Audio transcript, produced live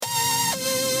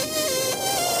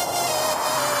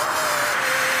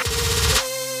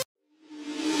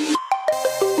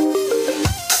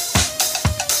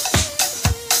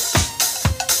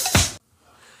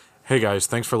Hey guys,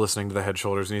 thanks for listening to the Head,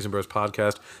 Shoulders, Knees, and Bros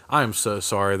podcast. I'm so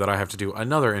sorry that I have to do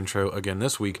another intro again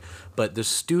this week, but the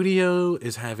studio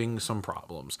is having some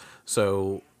problems.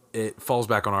 So it falls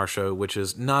back on our show, which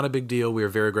is not a big deal. We are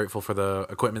very grateful for the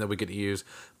equipment that we get to use,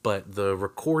 but the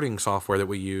recording software that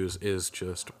we use is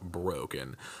just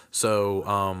broken.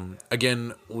 So,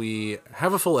 again, we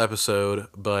have a full episode,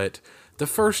 but the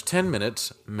first 10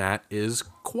 minutes, Matt is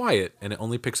quiet, and it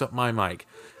only picks up my mic.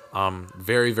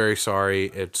 Very, very sorry.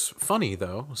 It's funny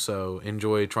though, so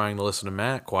enjoy trying to listen to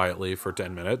Matt quietly for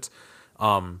 10 minutes.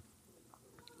 In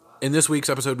this week's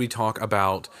episode, we talk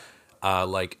about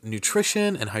like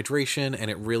nutrition and hydration, and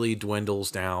it really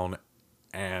dwindles down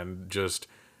and just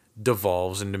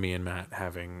devolves into me and Matt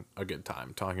having a good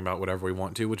time talking about whatever we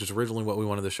want to, which is originally what we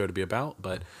wanted the show to be about.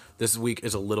 But this week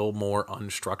is a little more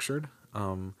unstructured.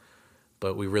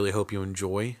 But we really hope you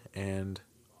enjoy, and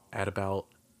at about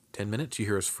 10 minutes, you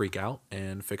hear us freak out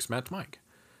and fix Matt's mic.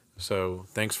 So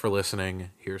thanks for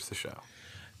listening. Here's the show.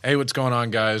 Hey, what's going on,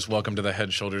 guys? Welcome to the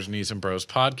Head, Shoulders, Knees, and Bros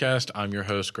podcast. I'm your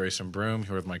host, Grayson Broom,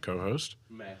 here with my co-host,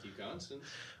 Matthew Constance.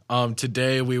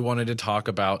 Today, we wanted to talk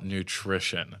about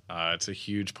nutrition. It's a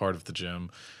huge part of the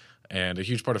gym and a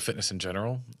huge part of fitness in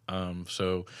general.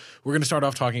 So we're going to start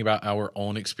off talking about our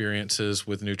own experiences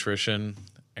with nutrition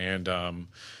and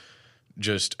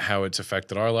just how it's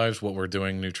affected our lives, what we're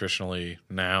doing nutritionally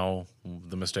now,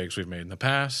 the mistakes we've made in the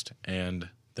past, and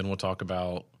then we'll talk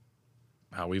about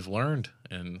how we've learned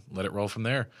and let it roll from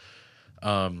there. You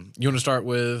want to start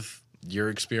with your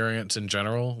experience in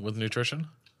general with nutrition?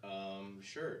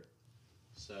 Sure.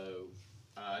 So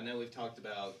I know we've talked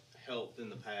about health in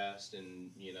the past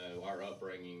and, our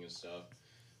upbringing and stuff.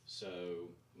 So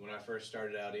when I first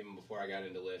started out, even before I got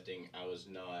into lifting, I was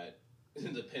not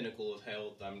the pinnacle of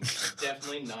health. I'm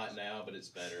definitely not now, but it's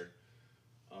better.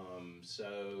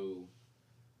 So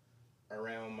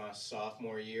around my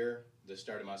sophomore year, the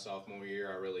start of my sophomore year,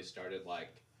 I really started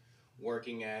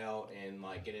working out and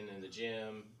getting in the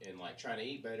gym and trying to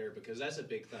eat better, because that's a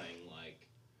big thing.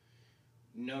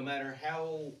 No matter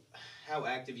how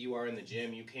active you are in the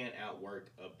gym, you can't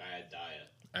outwork a bad diet.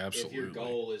 Absolutely. If your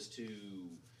goal is to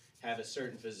have a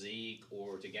certain physique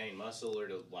or to gain muscle or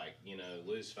to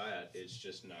lose fat, it's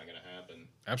just not going to happen.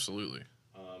 Absolutely.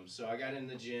 So I got in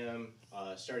the gym,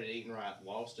 started eating right,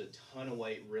 lost a ton of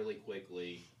weight really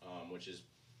quickly, which is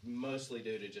mostly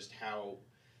due to just how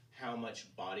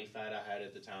much body fat I had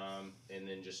at the time, and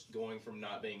then just going from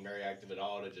not being very active at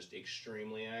all to just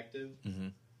extremely active. Mm-hmm.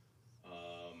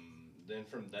 Then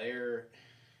from there,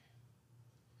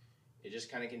 it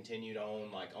just kind of continued on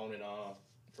and off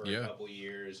for a couple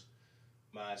years.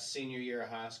 My senior year of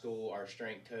high school, our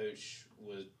strength coach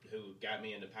who got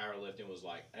me into powerlifting was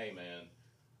like, "Hey man,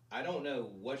 I don't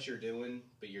know what you're doing,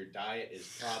 but your diet is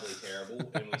probably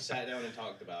terrible." And we sat down and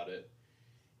talked about it.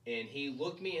 And he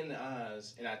looked me in the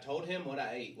eyes, and I told him what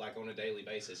I ate on a daily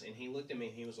basis. And he looked at me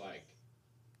and he was like,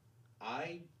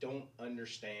 "I don't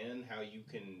understand how you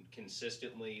can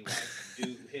consistently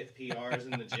hit PRs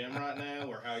in the gym right now,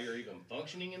 or how you're even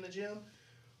functioning in the gym.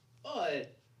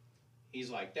 But," he's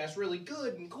like, "that's really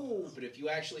good and cool, but if you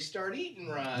actually start eating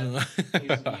right,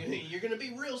 you're going to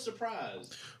be real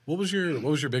surprised." What was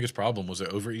your biggest problem? Was it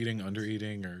overeating,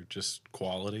 undereating, or just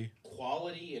quality?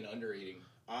 Quality and undereating.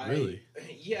 Really?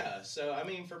 Yeah. So,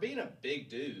 for being a big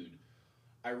dude,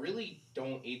 I really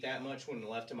don't eat that much when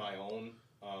left to my own.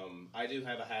 I do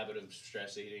have a habit of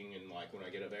stress eating, and when I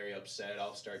get very upset,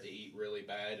 I'll start to eat really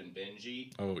bad and binge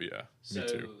eat. Oh, yeah. Me too.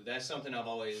 So that's something I've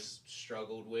always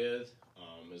struggled with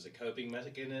as a coping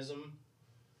mechanism.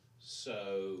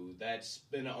 So that's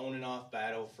been an on and off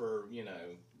battle for,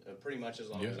 pretty much as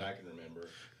long as I can remember.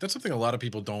 That's something a lot of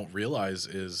people don't realize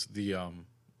is the,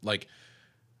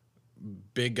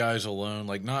 big guys alone,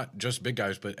 not just big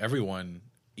guys, but everyone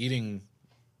eating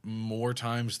more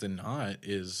times than not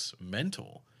is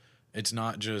mental. It's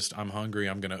not just I'm hungry,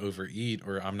 I'm going to overeat,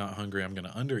 or I'm not hungry, I'm going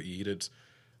to undereat. It's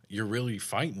you're really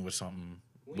fighting with something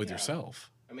with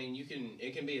yourself.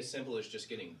 It can be as simple as just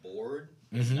getting bored,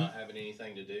 not having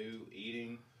anything to do,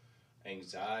 eating,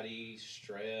 anxiety,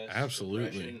 stress,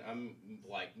 absolutely. depression.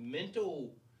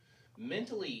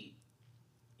 Mentally,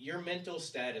 your mental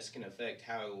status can affect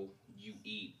how you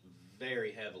eat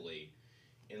very heavily.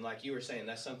 And like you were saying,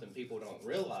 that's something people don't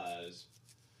realize,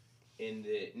 and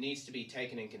it needs to be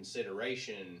taken in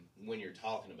consideration when you're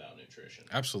talking about nutrition.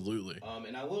 Absolutely.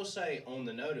 And I will say, on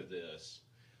the note of this,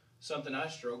 something I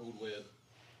struggled with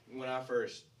when I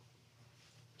first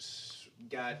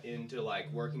got into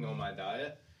working on my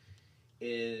diet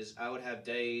is I would have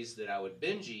days that I would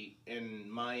binge eat, and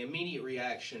my immediate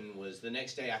reaction was the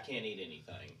next day I can't eat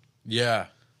anything. Yeah.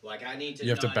 I need to. You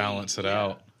have to balance it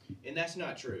out. And that's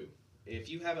not true. if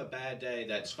you have a bad day,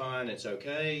 that's fine. It's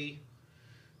okay.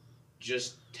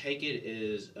 Just take it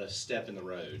as a step in the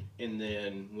road. And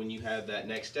then when you have that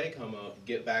next day come up,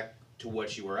 get back to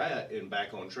what you were at and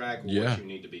back on track with what you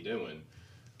need to be doing.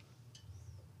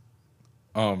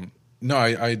 No,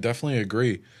 I definitely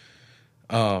agree.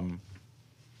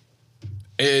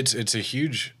 It's a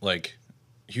huge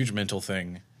mental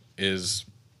thing is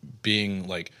being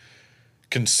like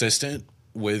consistent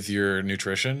with your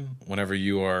nutrition whenever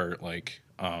you are like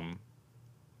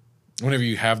whenever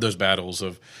you have those battles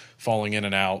of falling in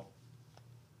and out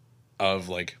of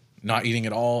like not eating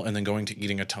at all and then going to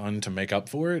eating a ton to make up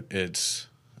for it. It's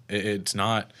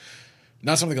not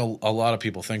something a lot of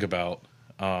people think about.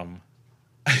 I'm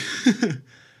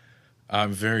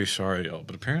very sorry, y'all,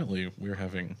 but apparently we're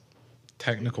having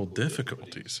technical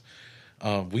difficulties.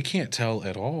 We can't tell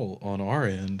at all on our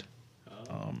end,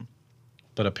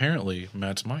 but apparently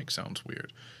Matt's mic sounds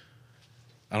weird.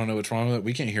 I don't know what's wrong with it.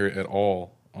 We can't hear it at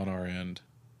all on our end,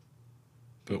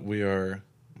 but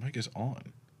mic is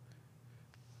on.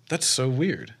 That's so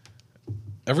weird.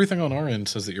 Everything on our end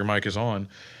says that your mic is on.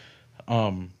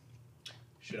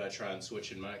 Should I try and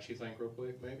switch in mics, you think, real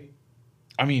quick, maybe?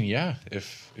 I mean, yeah,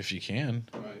 if you can.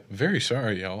 Right. Very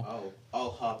sorry, y'all.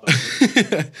 I'll hop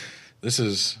over. This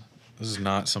is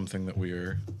not something that we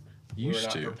are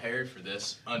used to. We're not prepared for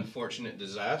this unfortunate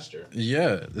disaster.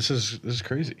 Yeah, this is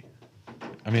crazy.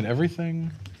 I mean,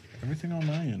 everything on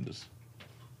my end is.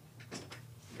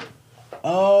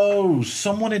 Oh,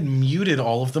 someone had muted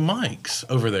all of the mics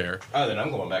over there. Oh, then I'm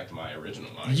going back to my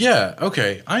original mic. Yeah,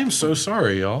 okay. I am so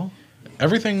sorry, y'all.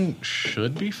 Everything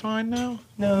should be fine now?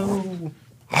 No.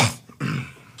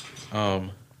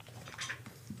 Oh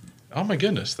my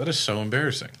goodness, that is so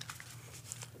embarrassing.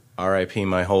 R.I.P.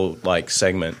 my whole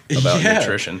segment about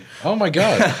nutrition. Oh my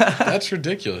god, that's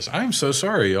ridiculous. I am so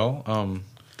sorry, y'all.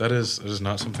 That is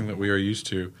not something that we are used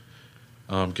to.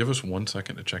 Give us 1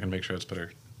 second to check and make sure it's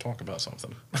better. Talk about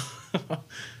something.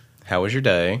 How was your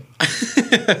day?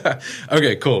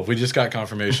 Okay, cool. We just got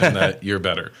confirmation that you're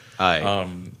better. Aye.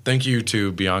 Thank you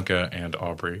to Bianca and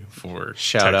Aubrey for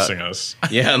Shout texting out. us.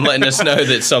 Yeah, and letting us know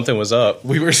that something was up.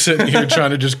 We were sitting here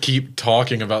trying to just keep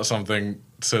talking about something,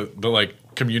 but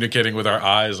communicating with our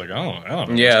eyes. I don't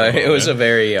know. Yeah, it was a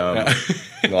very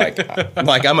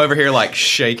like I'm over here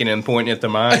shaking and pointing at the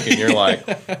mic, and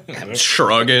you're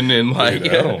shrugging and I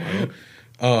don't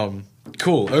know.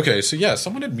 Cool. Okay, so yeah,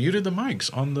 someone had muted the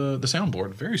mics on the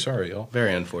soundboard. Very sorry, y'all.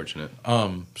 Very unfortunate.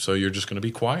 So you're just going to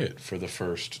be quiet for the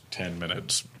first 10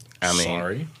 minutes. I mean,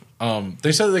 sorry.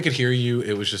 They said that they could hear you.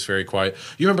 It was just very quiet.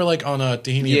 You remember on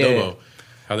Tahini Adobo,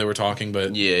 how they were talking,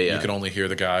 but you could only hear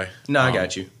the guy. No, I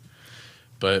got you.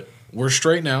 But we're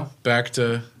straight now. Back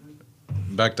to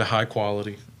high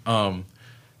quality.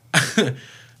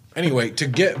 Anyway, to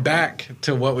get back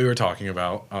to what we were talking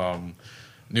about,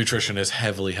 nutrition is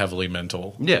heavily, heavily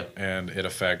mental. Yeah. And it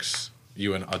affects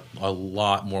you in a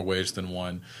lot more ways than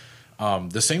one.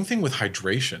 The same thing with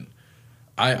hydration.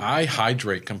 I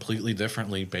hydrate completely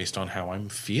differently based on how I'm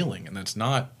feeling. And that's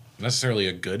not necessarily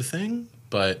a good thing,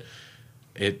 but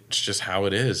it's just how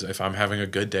it is. If I'm having a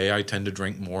good day, I tend to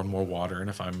drink more and more water. And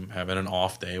if I'm having an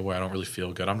off day where I don't really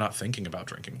feel good, I'm not thinking about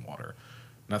drinking water.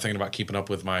 I'm not thinking about keeping up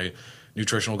with my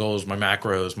nutritional goals, my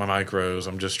macros, my micros.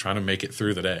 I'm just trying to make it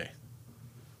through the day.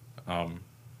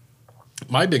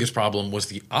 My biggest problem was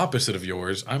the opposite of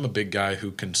yours. I'm a big guy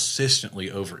who consistently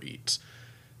overeats.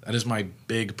 That is my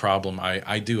big problem.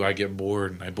 I get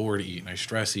bored, and I bored eat, and I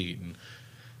stress eat, and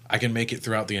I can make it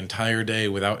throughout the entire day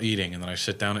without eating, and then I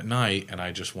sit down at night, and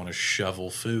I just want to shovel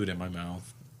food in my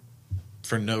mouth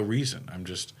for no reason. I'm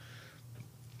just,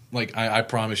 I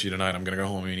promise you tonight I'm going to go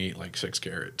home and eat 6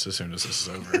 carrots as soon as this is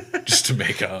over, just to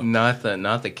make up. Not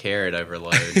the carrot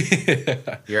overload.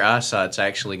 Yeah. Your eyesight's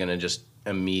actually going to just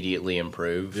immediately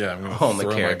improve. Yeah, I'm going to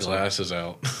throw my glasses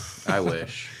out. I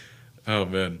wish. Oh,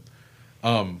 man.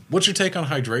 What's your take on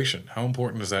hydration? How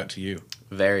important is that to you?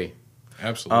 Very.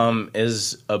 Absolutely.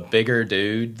 As a bigger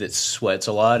dude that sweats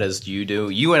a lot, as you do,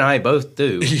 you and I both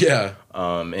do. Yeah.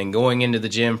 And going into the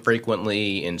gym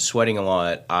frequently and sweating a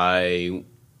lot, I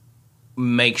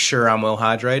make sure I'm well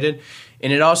hydrated.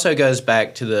 And it also goes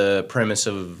back to the premise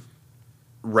of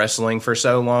wrestling for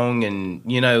so long. And,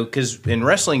 because in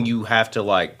wrestling, you have to do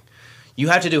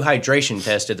hydration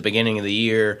tests at the beginning of the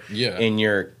year. Yeah. And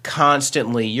you're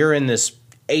in this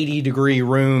 80-degree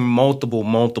room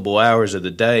multiple hours of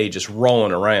the day just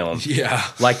rolling around. Yeah.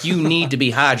 You need to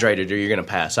be hydrated or you're going to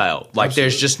pass out. Absolutely.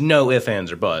 There's just no ifs,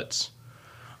 ands, or buts.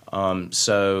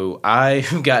 So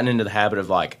I've gotten into the habit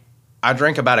of I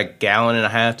drink about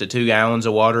 1.5 to 2 gallons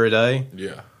of water a day.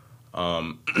 Yeah.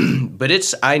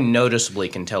 But I noticeably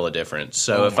can tell a difference.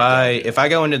 So if I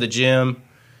go into the gym,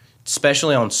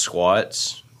 especially on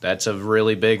squats, that's a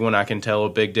really big one. I can tell a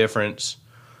big difference.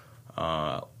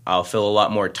 I'll feel a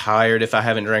lot more tired if I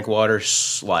haven't drank water,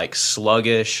 like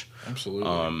sluggish.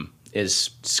 Absolutely.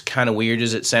 As kind of weird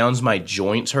as it sounds, my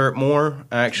joints hurt more,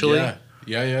 actually.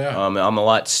 Yeah. I'm a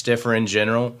lot stiffer in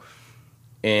general.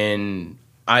 And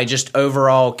I just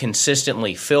overall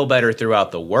consistently feel better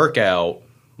throughout the workout,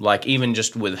 like even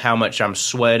just with how much I'm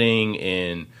sweating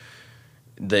and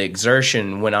the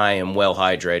exertion when I am well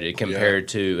hydrated compared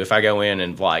to if I go in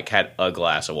and like had a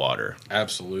glass of water.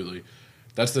 Absolutely.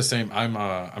 That's the same.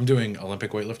 I'm doing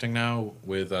Olympic weightlifting now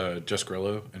with Jess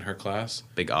Grillo in her class.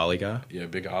 Big Ollie guy? Yeah,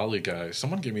 big Ollie guy.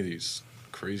 Someone gave me these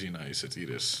crazy nice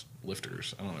Adidas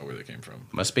lifters. I don't know where they came from.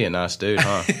 Must be a nice dude,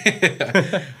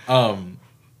 huh?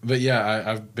 But yeah,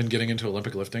 I've been getting into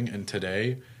Olympic lifting, and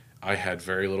today I had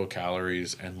very little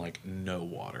calories and like no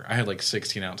water. I had like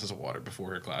 16 ounces of water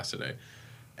before her class today,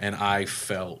 and I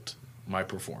felt my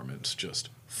performance just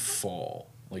fall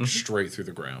like straight through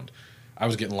the ground. I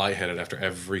was getting lightheaded after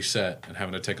every set and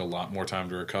having to take a lot more time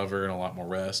to recover and a lot more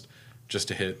rest just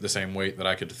to hit the same weight that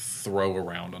I could throw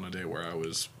around on a day where I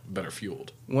was better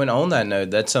fueled. When on that note,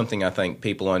 that's something I think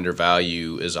people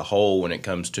undervalue as a whole when it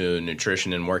comes to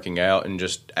nutrition and working out and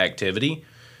just activity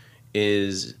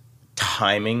is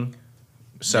timing.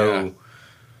 So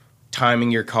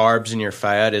timing your carbs and your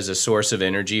fat is a source of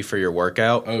energy for your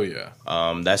workout. Oh, yeah.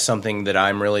 That's something that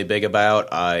I'm really big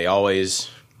about. I always,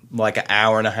 like an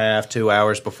hour and a half, 2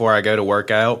 hours before I go to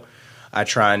work out, I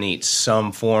try and eat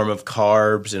some form of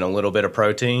carbs and a little bit of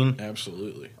protein.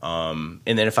 Absolutely. And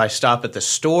then if I stop at the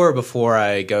store before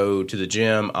I go to the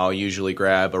gym, I'll usually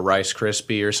grab a Rice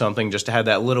Krispie or something just to have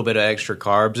that little bit of extra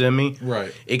carbs in me.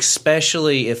 Right.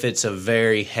 Especially if it's a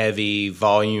very heavy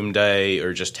volume day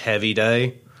or just heavy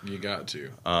day. You got to.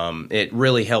 It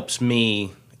really helps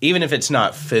me, even if it's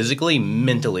not physically,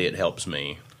 mentally it helps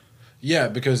me. Yeah,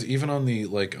 because even on the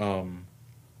like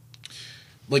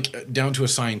down to a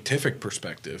scientific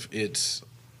perspective, it's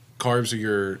carbs are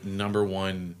your number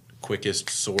one quickest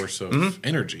source of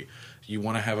energy. You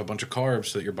want to have a bunch of carbs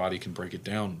so that your body can break it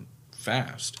down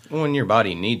fast. Well, and your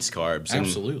body needs carbs.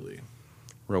 Absolutely. And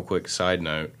real quick side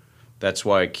note, that's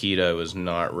why keto is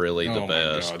not really the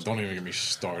best. My God, don't even get me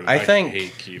started. I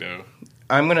hate keto.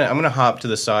 I'm gonna hop to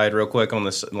the side real quick on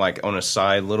this, like on a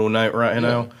side little note right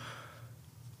now.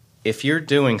 If you're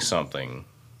doing something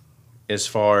as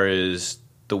far as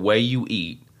the way you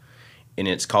eat, and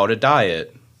it's called a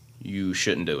diet, you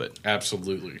shouldn't do it.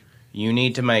 Absolutely. You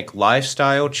need to make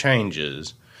lifestyle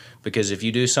changes, because if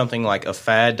you do something like a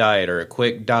fad diet or a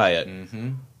quick diet,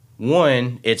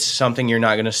 one, it's something you're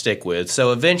not going to stick with.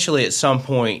 So eventually at some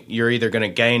point, you're either going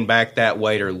to gain back that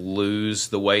weight or lose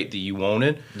the weight that you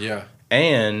wanted. Yeah.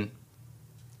 And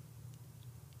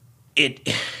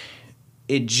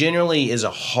it generally is a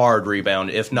hard rebound,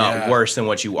 if not worse than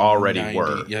what you already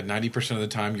were. Yeah, 90% of the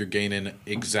time you're gaining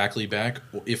exactly back,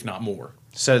 if not more.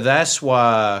 So that's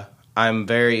why I'm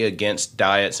very against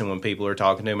diets. And when people are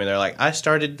talking to me, they're like, I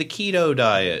started the keto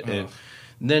diet and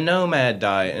the nomad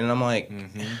diet. And I'm like,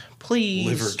 please.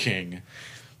 Liver King.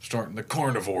 Starting the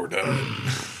carnivore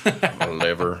diet. My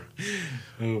liver.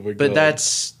 Oh my God. But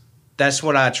that's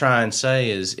what I try and say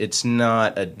is it's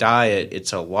not a diet,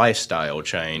 it's a lifestyle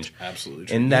change.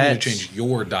 Absolutely. And you that's, need to change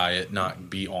your diet, not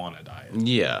be on a diet.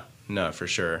 Yeah, no, for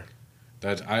sure.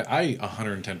 I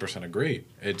 110% agree.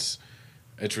 It's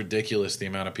ridiculous the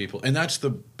amount of people, and that's the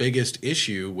biggest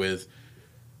issue with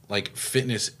like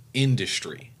fitness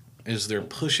industry is they're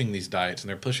pushing these diets and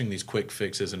they're pushing these quick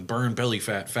fixes and burn belly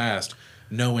fat fast,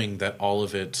 knowing that all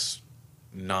of it's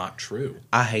not true.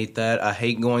 I hate that. I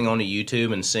hate going onto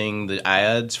YouTube and seeing the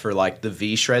ads for like the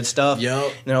V-Shred stuff. Yep.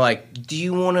 And they're like, do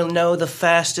you want to know the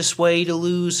fastest way to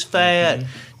lose fat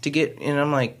to get, and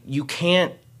I'm like, you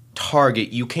can't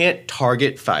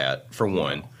target fat for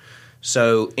one.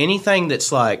 So anything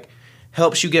that's like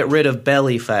helps you get rid of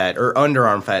belly fat or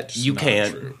underarm fat, It's you not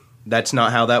can't. true. That's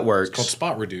not how that works. It's called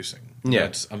spot reducing. Yeah.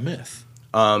 That's a myth.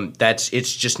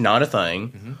 It's just not a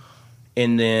thing.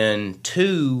 And then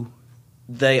two,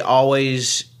 they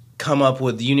always come up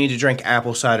with you need to drink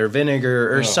apple cider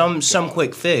vinegar or some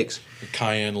quick fix.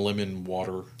 Cayenne lemon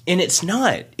water. And it's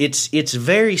not. It's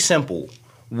very simple.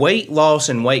 Weight loss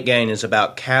and weight gain is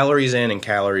about calories in and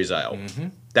calories out.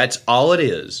 That's all it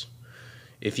is.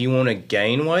 If you want to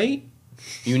gain weight,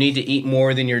 you need to eat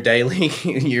more than your daily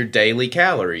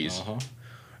calories.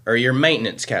 Or your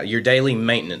daily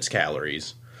maintenance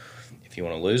calories. If you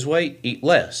want to lose weight, eat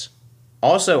less.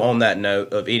 Also, on that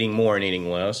note of eating more and eating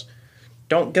less,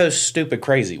 don't go stupid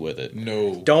crazy with it.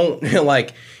 No. Don't,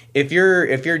 like, if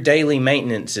your daily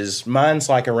maintenance is, mine's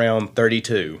like around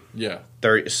 32. Yeah.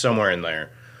 30, somewhere in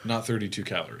there. Not 32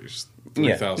 calories.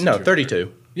 Yeah. No,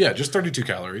 32. Yeah, just 32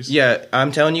 calories. Yeah,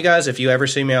 I'm telling you guys, if you ever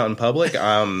see me out in public,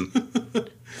 I'm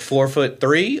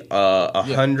 4'3",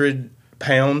 100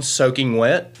 pounds soaking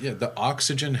wet. Yeah, the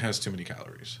oxygen has too many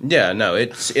calories. Yeah, no,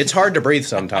 it's hard to breathe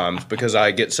sometimes because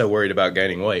I get so worried about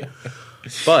gaining weight.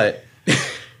 But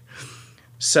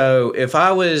so if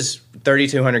I was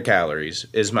 3,200 calories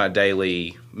is my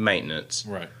daily maintenance.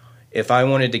 Right. If I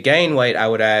wanted to gain weight, I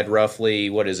would add roughly,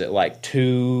 what is it, like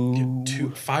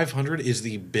 500 is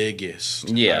the biggest.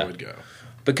 Yeah. I would go.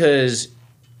 Because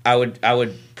I would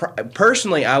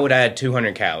personally, I would add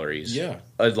 200 calories. Yeah.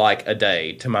 Like a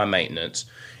day to my maintenance.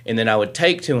 And then I would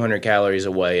take 200 calories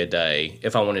away a day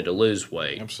if I wanted to lose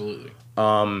weight. Absolutely.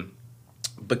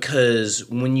 Because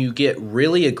when you get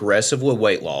really aggressive with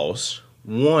weight loss,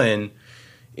 one,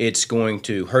 it's going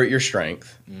to hurt your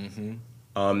strength. Mm-hmm.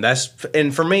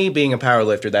 And for me, being a power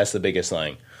lifter, that's the biggest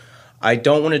thing. I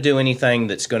don't want to do anything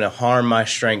that's going to harm my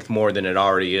strength more than it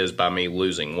already is by me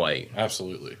losing weight.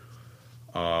 Absolutely.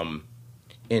 And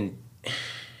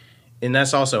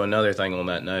that's also another thing on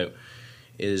that note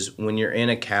is when you're in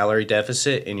a calorie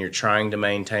deficit and you're trying to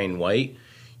maintain weight,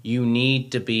 you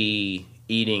need to be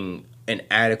eating an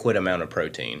adequate amount of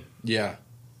protein. Yeah.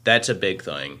 That's a big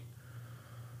thing.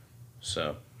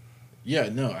 So. Yeah,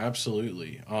 no,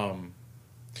 absolutely.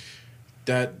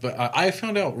 But I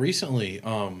found out recently,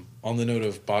 on the note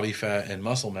of body fat and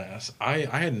muscle mass, I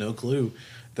had no clue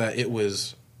that it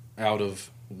was out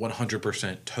of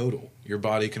 100% total. Your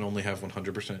body can only have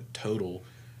 100% total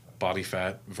body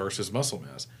fat versus muscle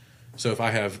mass. So if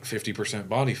I have 50%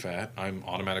 body fat, I'm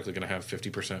automatically going to have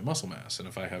 50% muscle mass. And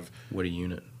if I have what a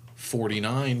unit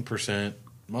 49%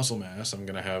 muscle mass, I'm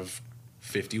going to have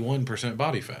 51%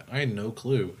 body fat. I had no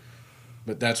clue.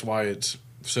 But that's why it's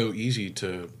so easy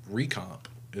to recomp,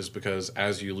 is because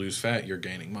as you lose fat, you're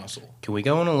gaining muscle. Can we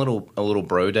go on a little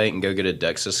bro date and go get a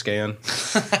DEXA scan?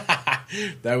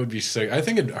 That would be sick. I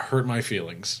think it'd hurt my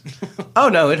feelings. Oh,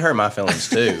 no, it hurt my feelings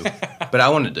too. But I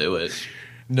want to do it.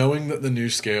 Knowing that the new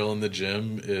scale in the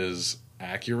gym is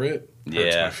accurate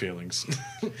hurts my feelings.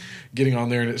 Getting on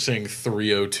there and it's saying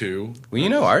 302. Well, you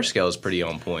know our scale is pretty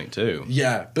on point too.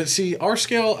 Yeah, but see, our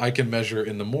scale I can measure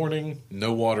in the morning,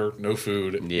 no water, no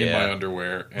food, in my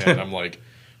underwear, and I'm like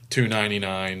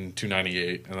 299,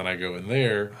 298, and then I go in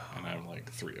there and I'm like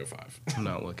 305. I'm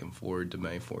not looking forward to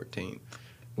May 14th.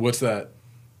 What's that?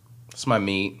 It's my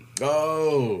meet.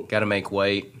 Oh. Got to make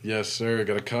weight. Yes, sir.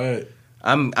 Got to cut.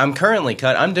 I'm currently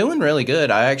cut. I'm doing really good.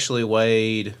 I actually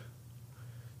weighed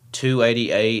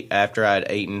 288 after I'd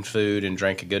eaten food and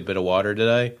drank a good bit of water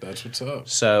today. That's what's up.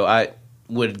 So I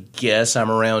would guess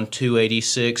I'm around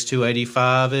 286,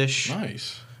 285-ish.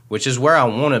 Nice. Which is where I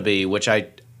want to be, which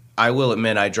I will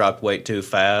admit I dropped weight too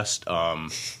fast.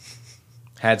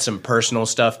 Had some personal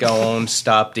stuff go on,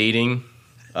 stopped eating.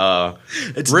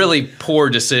 It's really poor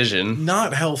decision.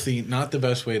 Not healthy, not the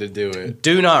best way to do it.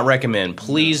 Do not recommend.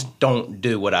 Please don't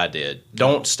do what I did.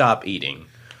 Don't stop eating.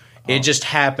 It just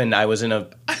happened. I was in a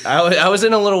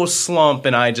little slump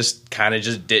and I just kind of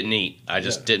just didn't eat. I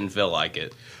just didn't feel like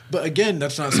it. But again,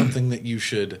 that's not something that you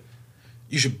should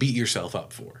beat yourself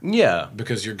up for. Yeah.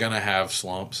 Because you're going to have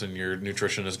slumps and your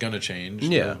nutrition is going to change.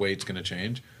 Yeah. Your weight's going to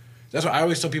change. That's why I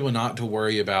always tell people not to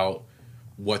worry about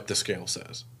what the scale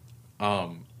says.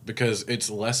 Because it's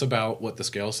less about what the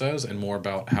scale says and more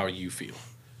about how you feel.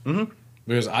 Mm-hmm.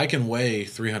 Because I can weigh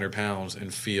 300 pounds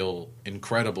and feel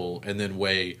incredible and then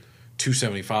weigh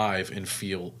 275 and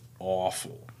feel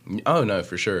awful. Oh, no,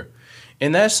 for sure.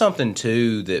 And that's something,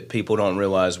 too, that people don't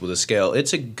realize with a scale.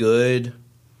 It's a good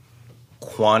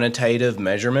quantitative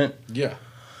measurement. Yeah.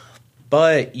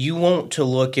 But you want to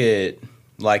look at,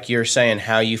 like you're saying,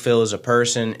 how you feel as a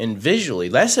person and visually.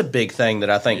 That's a big thing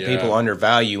that I think people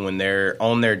undervalue when they're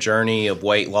on their journey of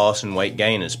weight loss and weight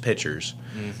gain is pictures.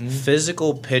 Mm-hmm.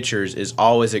 Physical pictures is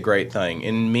always a great thing.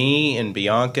 And me and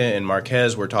Bianca and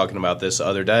Marquez were talking about this the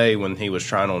other day when he was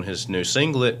trying on his new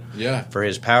singlet for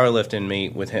his powerlifting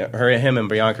meet with him and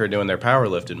Bianca are doing their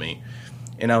powerlifting meet.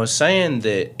 And I was saying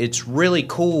that it's really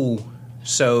cool.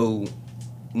 So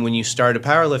when you start a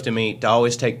powerlifting meet, to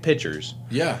always take pictures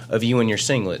of you in your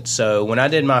singlet. So when I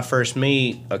did my first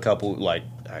meet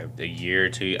a year or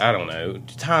two, I don't know,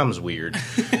 time's weird.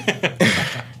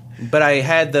 But I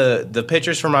had the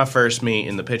pictures from my first meet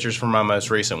and the pictures from my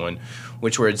most recent one,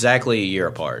 which were exactly a year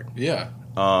apart. Yeah.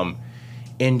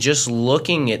 And just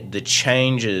looking at the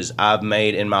changes I've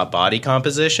made in my body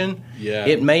composition,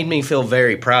 it made me feel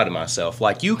very proud of myself.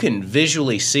 Like, you can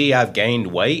visually see I've gained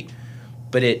weight,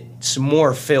 but it's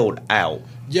more filled out.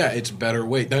 Yeah, it's better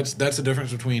weight. That's the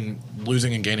difference between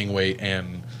losing and gaining weight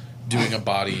and doing a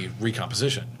body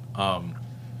recomposition.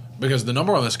 Because the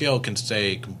number on the scale can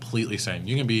stay completely same.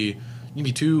 You can be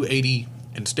 280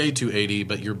 and stay 280,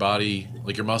 but your body,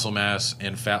 like your muscle mass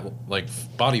and fat, like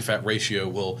body fat ratio,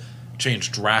 will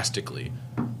change drastically.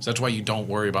 So that's why you don't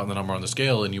worry about the number on the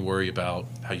scale, and you worry about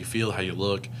how you feel, how you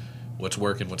look, what's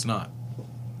working, what's not.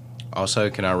 Also,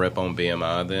 can I rip on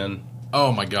BMI then?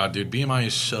 Oh my god, dude, BMI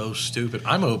is so stupid.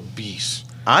 I'm obese.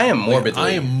 I am morbidly. I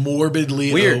am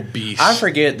morbidly obese. I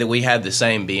forget that we have the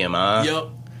same BMI. Yep.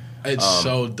 It's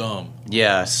so dumb.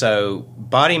 Yeah, so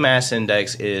body mass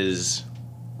index is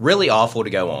really awful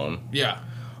to go on. Yeah.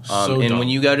 And dumb. When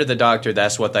you go to the doctor,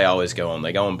 that's what they always go on.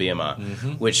 They go on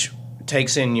BMI, which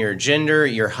takes in your gender,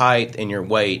 your height, and your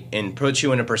weight, and puts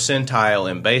you in a percentile.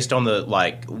 And based on the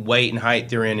weight and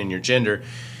height you're in and your gender,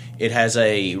 it has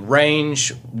a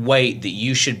range weight that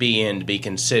you should be in to be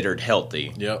considered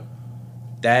healthy. Yep.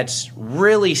 That's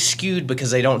really skewed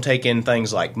because they don't take in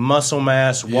things like muscle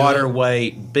mass, water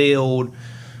weight, build.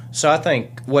 So I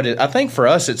think for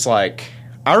us it's like,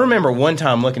 I remember one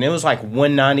time looking, it was like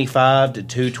 195 to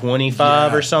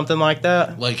 225 or something like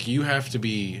that. Like you have to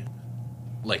be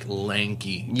like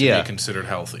lanky to be considered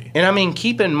healthy. And I mean,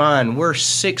 keep in mind we're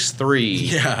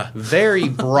 6'3". Yeah. Very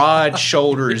broad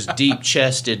shoulders, deep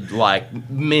chested like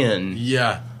men.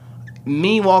 Yeah.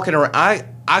 Me walking around,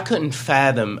 I couldn't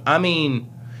fathom. I mean,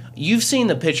 you've seen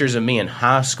the pictures of me in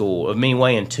high school of me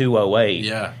weighing 208.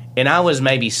 Yeah. And I was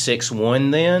maybe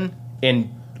 6'1" then, and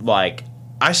like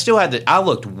I still had I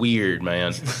looked weird,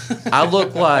 man. I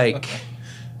looked like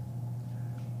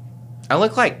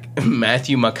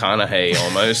Matthew McConaughey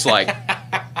almost, like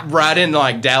right in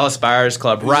like Dallas Buyers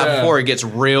Club before it gets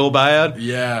real bad.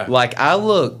 Yeah. Like I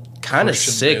look kind of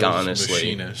sick,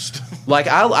 honestly. Machinist. Like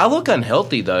I look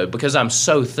unhealthy though because I'm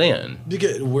so thin.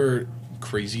 We're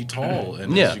crazy tall,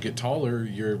 and as you get taller,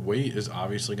 your weight is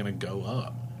obviously going to go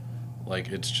up. Like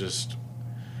it's just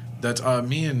that's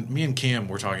me and Cam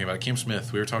were talking about it. Cam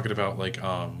Smith. We were talking about like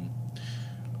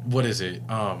what is it?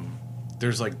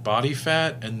 There's like body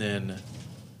fat and then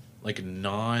like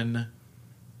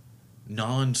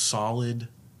non-solid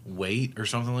weight or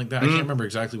something like that. I can't remember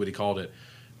exactly what he called it,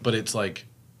 but it's like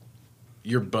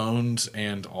your bones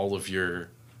and all of your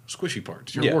squishy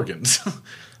parts, your organs.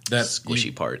 That's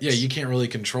squishy parts. Yeah, you can't really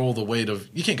control the weight of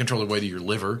your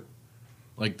liver.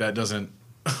 Like that doesn't.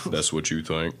 That's what you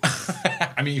think.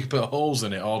 I mean, you can put holes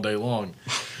in it all day long,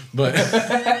 but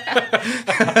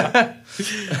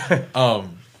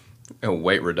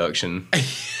weight reduction.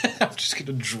 I'm just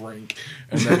gonna drink,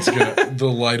 and that's gonna. The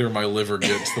lighter my liver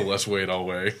gets, the less weight I'll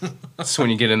weigh. That's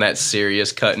when you get in that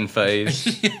serious cutting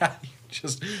phase. Yeah,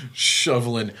 just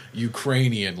shoveling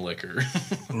Ukrainian liquor.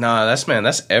 Nah, that's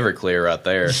Everclear right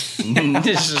there. It's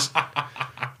just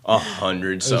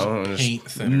 100 something,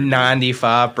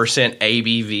 95%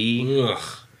 ABV. Ugh,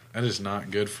 that is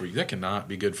not good for you. That cannot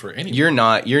be good for anyone.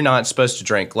 You're not supposed to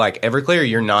drink like Everclear.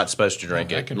 You're not supposed to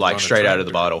drink it like straight out of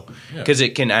the bottle because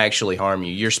it can actually harm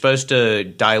you. You're supposed to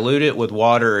dilute it with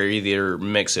water or either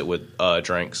mix it with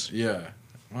drinks. Yeah,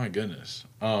 my goodness.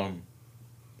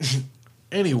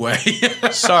 Anyway,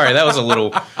 sorry, that was a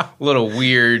little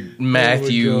weird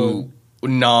Matthew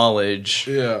knowledge.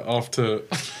 Yeah, off the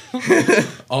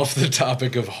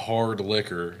topic of hard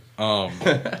liquor.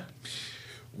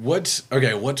 What's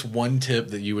one tip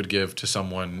that you would give to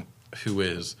someone who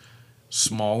is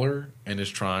smaller and is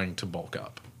trying to bulk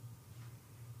up?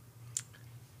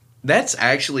 That's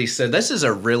actually this is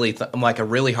a really a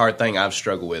really hard thing I've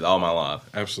struggled with all my life.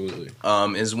 Absolutely.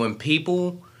 Is when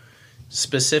people,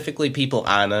 specifically people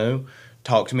I know,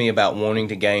 talk to me about wanting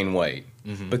to gain weight.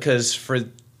 Because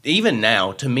even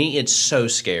now, to me, it's so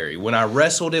scary. When I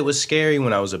wrestled, it was scary.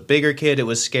 When I was a bigger kid, it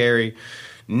was scary.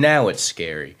 Now it's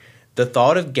scary. The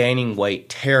thought of gaining weight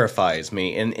terrifies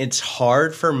me, and it's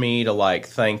hard for me to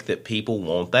think that people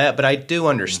want that, but I do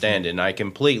understand it, and I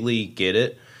completely get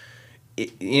it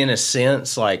in a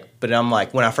sense. But I'm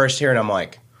like, when I first hear it, I'm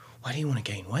like, why do you want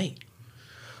to gain weight?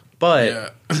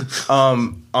 But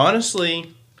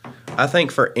honestly, I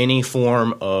think for any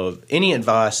form of any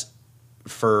advice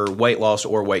for weight loss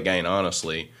or weight gain,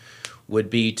 honestly, would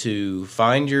be to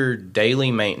find your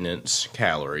daily maintenance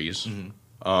calories.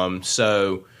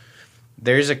 So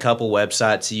there's a couple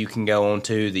websites you can go on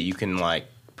to that you can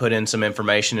put in some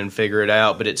information and figure it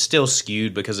out, but it's still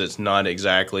skewed because it's not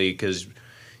exactly, because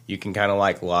you can kind of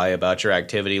lie about your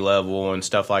activity level and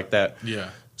stuff like that. Yeah.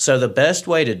 So the best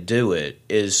way to do it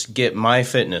is get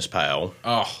MyFitnessPal.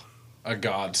 Oh, a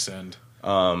godsend.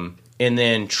 And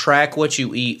then track what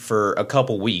you eat for a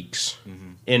couple weeks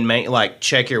and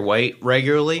check your weight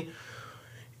regularly.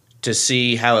 to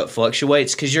see how it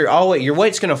fluctuates, because your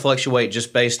weight's going to fluctuate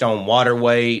just based on water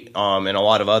weight, and a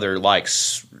lot of other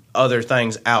other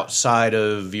things outside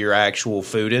of your actual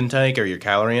food intake or your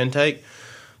calorie intake.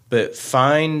 But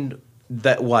find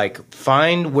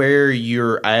where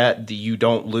you're at that you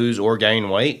don't lose or gain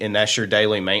weight, and that's your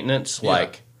daily maintenance. Yeah.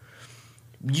 Like,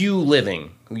 you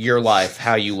living your life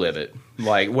how you live it.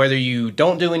 Like, whether you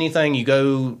don't do anything, you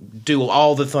go do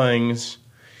all the things.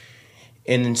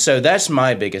 And so that's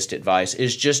my biggest advice,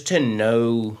 is just to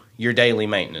know your daily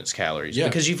maintenance calories. Yeah.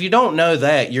 Because if you don't know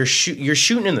that, you're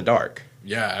shooting in the dark.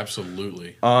 Yeah,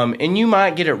 absolutely. And you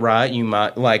might get it right. You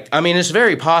might, it's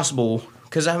very possible,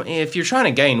 because if you're trying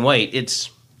to gain weight,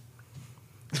 it's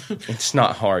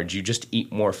not hard. You just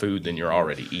eat more food than you're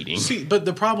already eating. See, but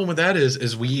the problem with that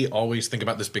is we always think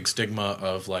about this big stigma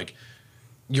of, like,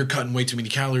 you're cutting way too many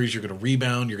calories, you're going to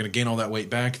rebound, you're going to gain all that weight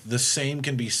back. The same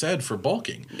can be said for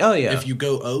bulking. Oh, yeah. If you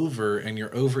go over and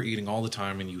you're overeating all the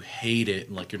time and you hate it,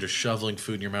 and like you're just shoveling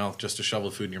food in your mouth just to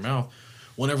shovel food in your mouth,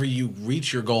 whenever you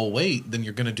reach your goal weight, then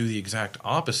you're going to do the exact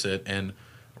opposite and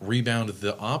rebound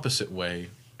the opposite way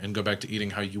and go back to eating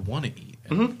how you want to eat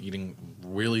and eating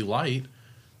really light,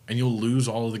 and you'll lose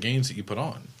all of the gains that you put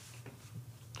on.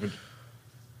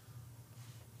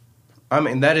 I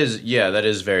mean, that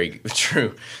is very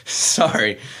true.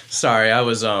 Sorry. I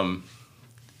was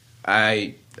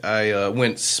I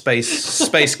went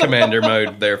space commander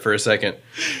mode there for a second.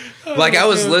 Like, I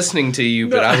was listening to you,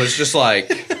 but I was just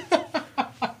like,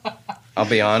 I'll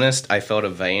be honest, I felt a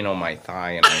vein on my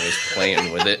thigh and I was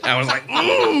playing with it. I was like,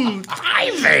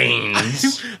 thigh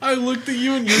veins. I looked at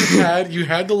you and you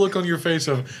had the look on your face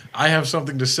of, I have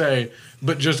something to say,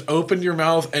 but just opened your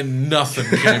mouth and nothing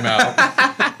came out.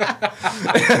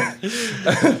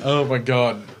 Oh my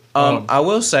God. I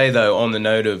will say, though, on the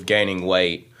note of gaining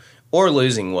weight or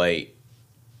losing weight,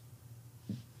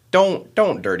 don't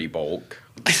dirty bulk.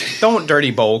 Don't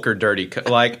dirty bulk or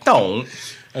don't.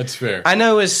 That's fair. I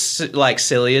know it's like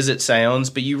silly as it sounds,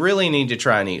 but you really need to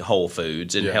try and eat whole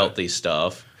foods and healthy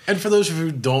stuff. And for those of you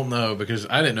who don't know, because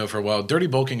I didn't know for a while, dirty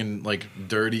bulking and like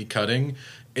dirty cutting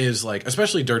is like,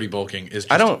 especially dirty bulking is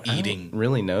just eating. I don't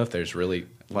really know if there's really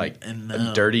like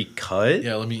a dirty cut.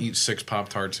 Yeah, let me eat 6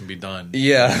 Pop-Tarts and be done.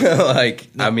 Yeah,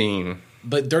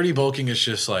 But dirty bulking is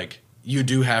just like, you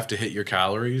do have to hit your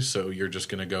calories, so you're just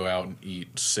going to go out and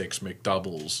eat 6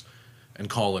 McDoubles and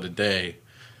call it a day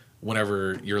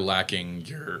whenever you're lacking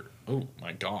your... Oh,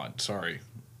 my God, sorry.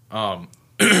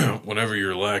 Whenever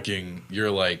you're lacking, you're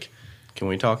like... Can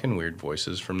we talk in weird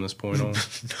voices from this point on? No.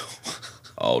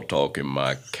 I'll talk in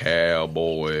my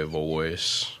cowboy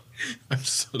voice. I'm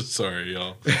so sorry,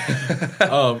 y'all.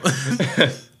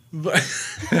 But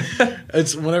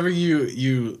it's whenever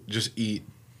you just eat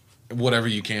whatever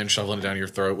you can, shoveling it down your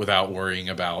throat without worrying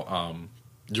about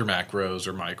your macros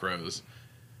or micros,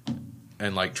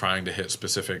 and like trying to hit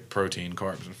specific protein,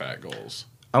 carbs, and fat goals.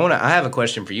 I have a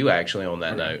question for you actually on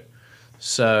that note.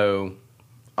 So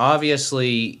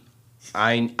obviously,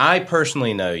 I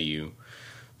personally know you,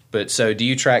 but so do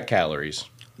you track calories?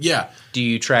 Yeah. Do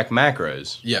you track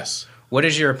macros? Yes. What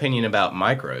is your opinion about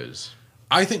macros?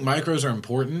 I think macros are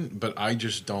important, but I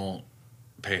just don't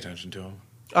pay attention to them.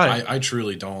 I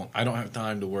truly don't. I don't have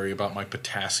time to worry about my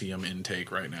potassium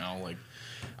intake right now. Like,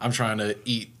 I'm trying to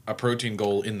eat a protein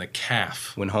goal in the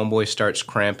calf. When homeboy starts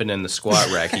cramping in the squat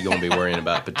rack, you're going to be worrying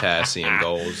about potassium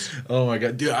goals. Oh, my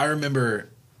God. Dude, I remember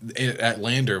at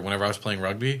Lander, whenever I was playing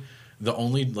rugby, the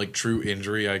only, like, true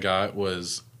injury I got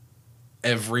was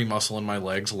every muscle in my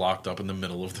legs locked up in the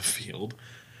middle of the field,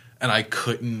 and I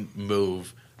couldn't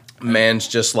move. Man's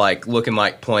just, like, looking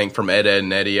like Plank from Ed, Edd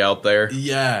and Eddy out there.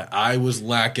 Yeah, I was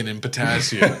lacking in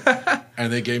potassium,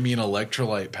 and they gave me an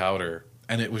electrolyte powder.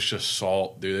 And it was just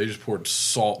salt, dude. They just poured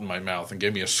salt in my mouth and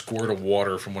gave me a squirt of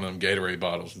water from one of them Gatorade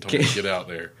bottles and told me to get out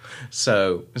there.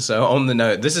 So on the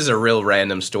note, this is a real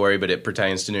random story, but it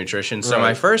pertains to nutrition. So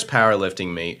my first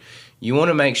powerlifting meet, you want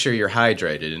to make sure you're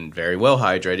hydrated and very well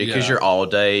hydrated because you're all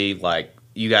day, like,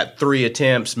 you got 3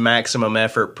 attempts, maximum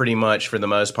effort pretty much for the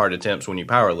most part attempts when you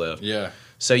powerlift. Yeah.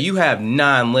 So you have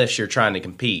 9 lifts you're trying to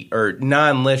compete, or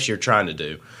 9 lifts you're trying to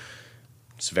do.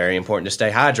 It's very important to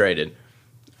stay hydrated.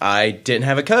 I didn't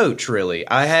have a coach, really.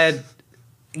 I had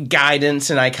guidance,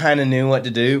 and I kind of knew what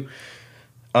to do.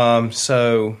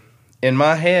 So in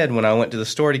my head, when I went to the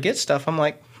store to get stuff, I'm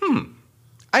like,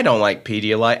 I don't like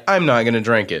Pedialyte. I'm not going to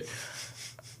drink it.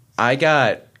 I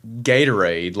got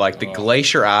Gatorade, like the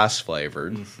Glacier Ice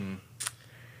flavored,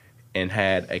 and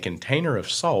had a container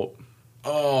of salt.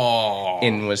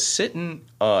 And was sitting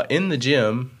in the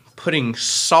gym, putting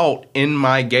salt in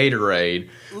my Gatorade,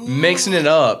 mixing it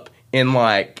up, and,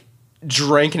 like,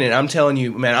 drinking it. I'm telling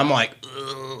you, man, I'm like,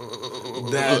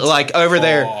 That's like over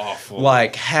there, awful.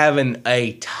 like having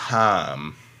a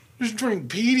time. Just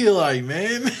drink Pedialyte,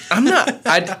 man. I'm not.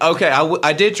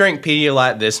 I did drink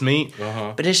Pedialyte this meet,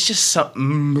 but it's just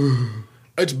something.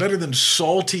 It's better than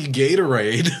salty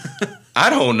Gatorade. I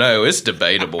don't know. It's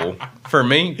debatable for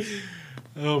me.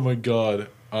 Oh my god.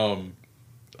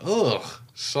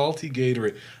 Salty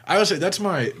Gatorade. I would say that's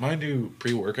my new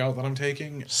pre-workout that I'm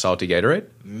taking. Salty Gatorade?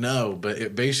 No, but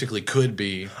it basically could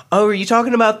be. Oh, are you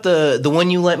talking about the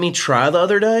one you let me try the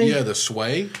other day? Yeah, the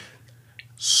Sway.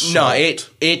 Salt. No,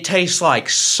 it tastes like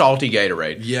salty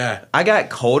Gatorade. Yeah. I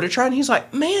got Cole to try, and he's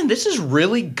like, "Man, this is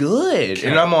really good." Cap.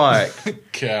 And I'm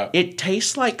like, Cap. It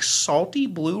tastes like salty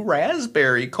blue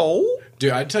raspberry, Cole.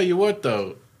 Dude, I tell you what,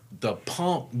 though. The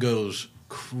pump goes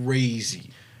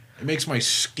crazy. It makes my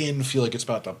skin feel like it's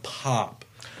about to pop.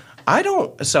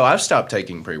 So I've stopped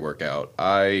taking pre-workout.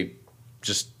 I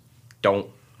just don't.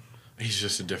 He's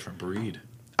just a different breed.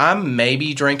 I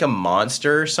maybe drink a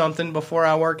Monster or something before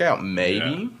I work out. Maybe.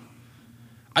 Yeah.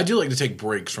 I do like to take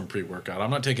breaks from pre-workout.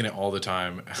 I'm not taking it all the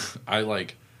time. I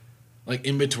like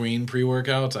in between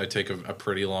pre-workouts, I take a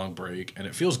pretty long break, and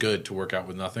it feels good to work out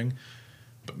with nothing.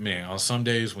 But man, on some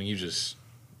days when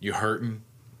you hurting,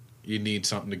 you need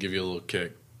something to give you a little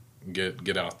kick.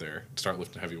 Get out there and start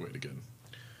lifting heavy weight again.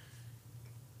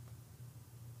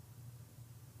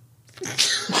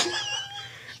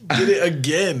 Did it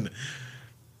again.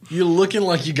 You're looking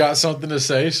like you got something to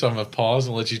say, so I'm going to pause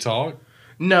and let you talk.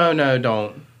 No,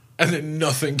 don't. And then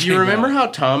nothing came You remember out. how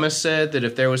Thomas said that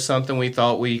if there was something we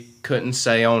thought we couldn't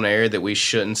say on air, that we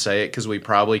shouldn't say it because we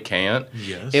probably can't?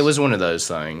 Yes. It was one of those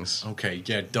things. Okay,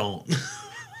 yeah, don't.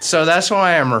 So that's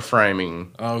why I'm reframing.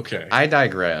 Okay. I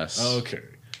digress. Okay.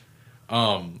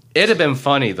 It'd have been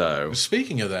funny, though.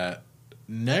 Speaking of that,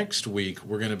 next week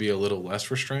we're going to be a little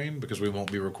less restrained because we won't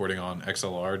be recording on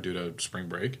XLR due to spring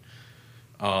break.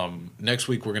 Next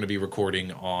week we're going to be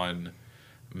recording on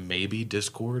maybe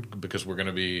Discord because we're going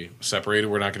to be separated.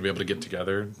 We're not going to be able to get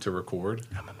together to record.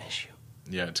 I'm gonna miss you.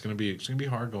 Yeah, it's going to be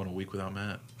hard going a week without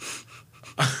Matt.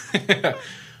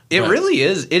 It really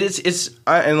is.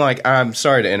 I'm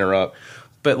sorry to interrupt,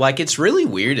 but like it's really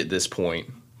weird at this point.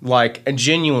 Like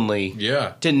genuinely,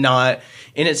 Yeah. to not.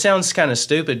 And it sounds kind of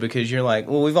stupid because you're like,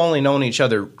 well, we've only known each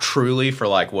other truly for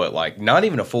like not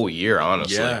even a full year,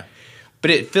 honestly. Yeah. But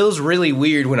it feels really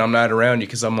weird when I'm not around you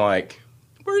because I'm like,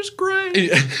 where's Gray?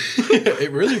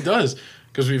 It really does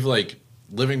because we've like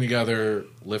living together,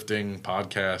 lifting,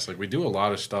 podcasts. Like we do a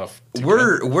lot of stuff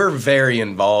together. We're very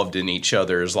involved in each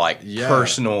other's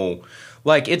personal.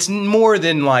 Like it's more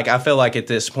than like I feel like at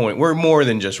this point we're more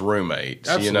than just roommates.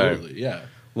 Absolutely, yeah.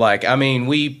 Like I mean,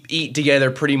 we eat together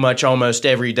pretty much almost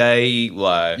every day.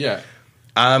 Like Yeah.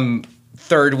 I'm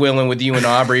third wheeling with you and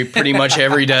Aubrey pretty much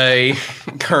every day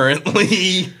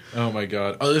currently. Oh my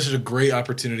God. Oh, this is a great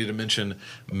opportunity to mention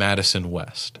Madison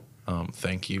West.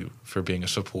 Thank you for being a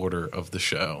supporter of the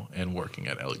show and working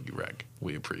at LU Rec.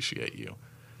 We appreciate you.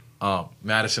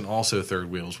 Madison also third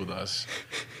wheels with us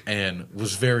and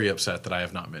was very upset that I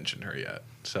have not mentioned her yet.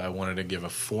 So I wanted to give a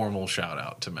formal shout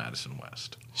out to Madison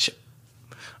West.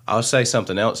 I'll say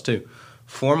something else too.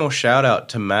 Formal shout out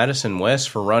to Madison West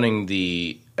for running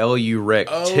the LU Rec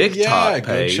TikTok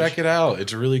page. Go check it out.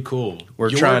 It's really cool. Your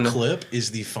trying clip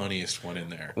is the funniest one in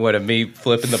there. What, of me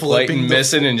flipping the plate and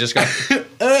missing and just going...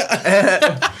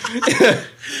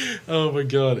 Oh my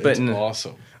God, it's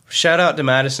awesome. Shout out to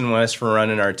Madison West for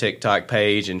running our TikTok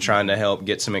page and trying to help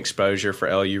get some exposure for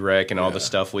LU Rec and all the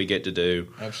stuff we get to do.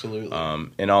 Absolutely.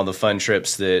 And all the fun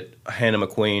trips that Hannah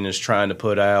McQueen is trying to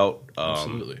put out.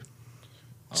 Absolutely.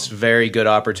 It's a very good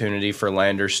opportunity for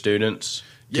Lander students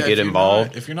to get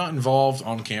involved. If you're not involved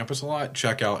on campus a lot,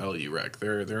 check out LU Rec.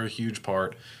 They're a huge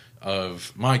part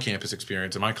of my campus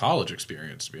experience and my college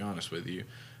experience, to be honest with you.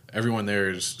 Everyone there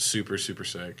is super, super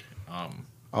sick.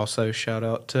 Also, shout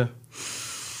out to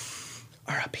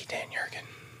R.I.P. Dan Jurgen.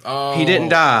 Oh, He didn't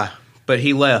die, but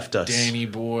he left us. Danny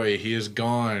boy, he is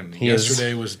gone.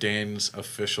 Yesterday was Dan's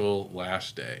official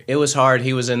last day. It was hard.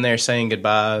 He was in there saying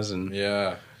goodbyes, and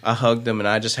Yeah. I hugged him, and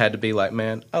I just had to be like,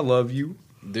 man, I love you.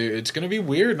 Dude, it's going to be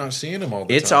weird not seeing him all the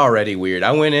time. It's already weird.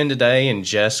 I went in today, and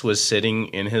Jess was sitting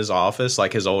in his office,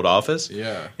 like his old office.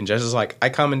 Yeah. And Jess is like, I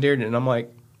commandeered it, and I'm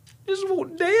like, I just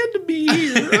want Dan to be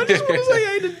here. I just want to say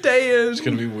hey to Dan. It's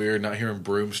going to be weird not hearing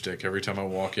Broomstick every time I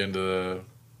walk into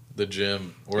the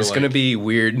gym. Or It's going to be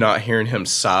weird not hearing him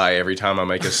sigh every time I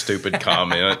make a stupid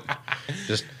comment.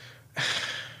 Just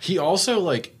He also,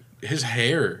 like, his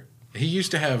hair. He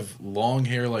used to have long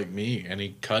hair like me, and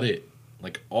he cut it,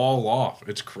 like, all off.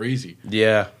 It's crazy.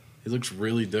 Yeah. He looks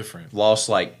really different. Lost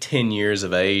like 10 years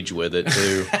of age with it,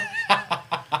 too.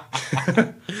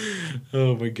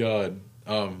 Oh, my God.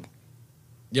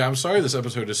 Yeah, I'm sorry this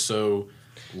episode is so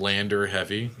Lander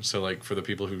heavy. So, like, for the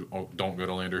people who don't go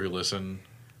to Lander who listen,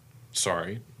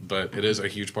 sorry. But it is a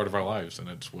huge part of our lives, and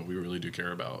it's what we really do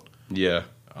care about. Yeah.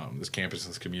 This campus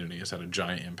and this community has had a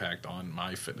giant impact on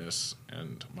my fitness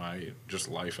and my just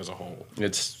life as a whole.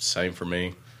 It's same for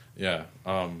me. Yeah.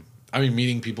 I mean,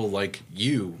 meeting people like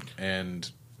you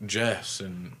and Jess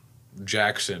and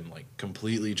Jackson, like,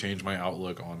 completely changed my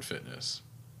outlook on fitness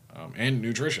and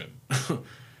nutrition.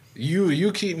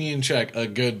 You keep me in check a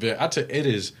good bit. It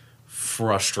is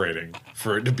frustrating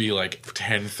for it to be like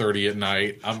 10:30 at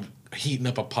night. I'm heating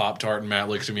up a Pop-Tart and Matt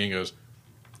looks at me and goes,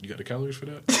 "You got the calories for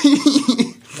that?"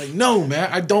 I'm like, no,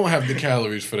 Matt, I don't have the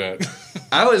calories for that.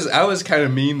 I was kind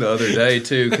of mean the other day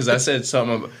too because I said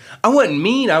something. I wasn't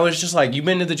mean. I was just like, "You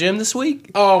been to the gym this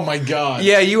week?" Oh my god.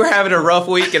 Yeah, you were having a rough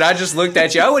week, and I just looked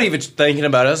at you. I wasn't even thinking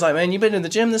about it. I was like, "Man, you been to the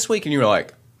gym this week?" And you were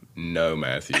like, "No,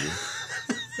 Matthew."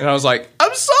 And I was like,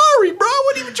 "I'm sorry, bro. I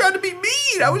wasn't even trying to be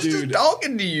mean. I was just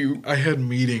talking to you." I had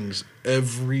meetings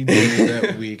every day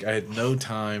that week. I had no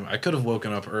time. I could have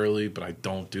woken up early, but I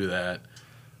don't do that.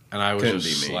 And I was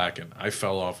just slacking. I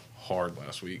fell off hard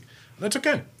last week. That's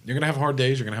okay. You're going to have hard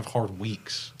days. You're going to have hard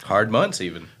weeks. Hard months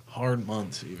even. Hard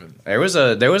months even. There was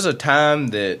a time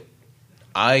that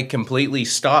I completely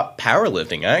stopped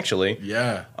powerlifting, actually.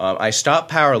 Yeah. I stopped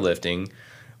powerlifting.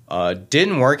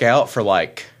 Didn't work out for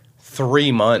like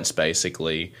 3 months,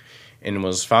 basically. And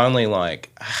was finally like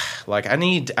I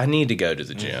need to go to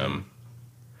the gym. Mm-hmm.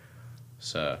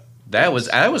 So that was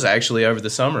actually over the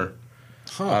summer.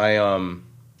 Huh.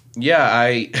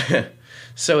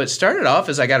 So it started off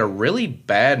as I got a really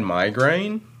bad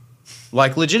migraine.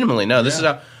 Like, legitimately, no, this is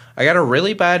I got a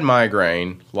really bad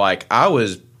migraine. Like, I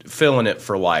was feeling it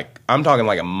for like, I'm talking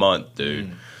like a month,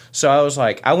 dude. So I was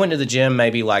like, I went to the gym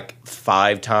maybe like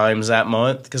 5 times that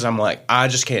month because I'm like, I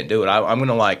just can't do it. I'm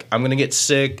gonna get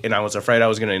sick, and I was afraid I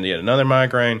was gonna get another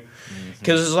migraine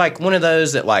because it's like one of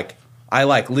those that like I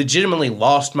like legitimately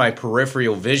lost my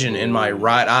peripheral vision in my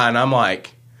right eye, and I'm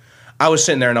like, I was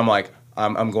sitting there and I'm like,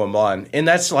 I'm going blind, and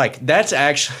that's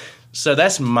actually so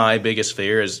that's my biggest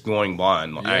fear is going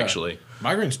blind. Yeah. Actually,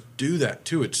 migraines do that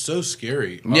too. It's so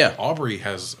scary. Yeah, Aubrey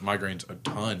has migraines a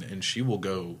ton, and she will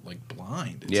go like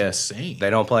blind. It's insane.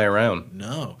 They don't play around.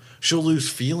 No, she'll lose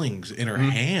feelings in her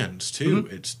hands too.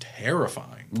 It's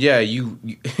terrifying. Yeah, you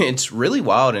it's really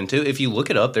wild, and too, if you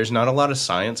look it up, there's not a lot of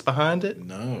science behind it.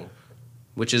 No,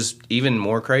 which is even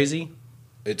more crazy.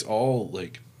 It's all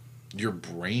like your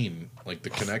brain, like the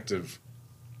connective,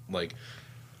 like,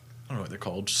 I don't know what they're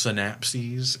called,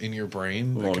 synapses in your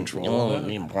brain that control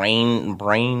that.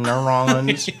 Brain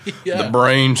neurons. Yeah. The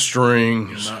brain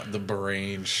strings. Not the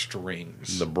brain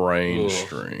strings. The brain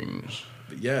strings.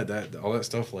 But yeah, all that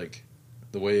stuff, like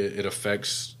the way it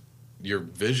affects your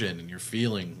vision and your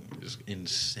feeling is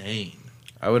insane.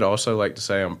 I would also like to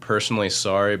say I'm personally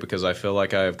sorry because I feel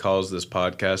like I have caused this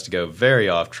podcast to go very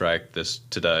off track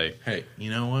today. Hey, you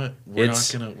know what? We're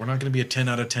not gonna be a 10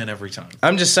 out of 10 every time.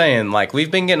 I'm just saying, like, we've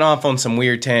been getting off on some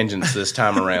weird tangents this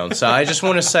time around. So I just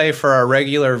want to say for our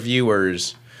regular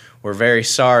viewers, we're very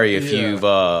sorry if you've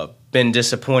been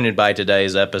disappointed by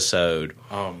today's episode.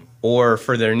 Or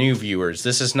for their new viewers,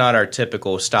 this is not our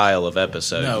typical style of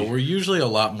episode. No, we're usually a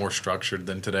lot more structured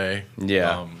than today.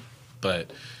 Yeah.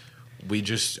 But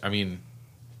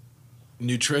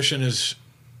nutrition is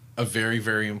a very,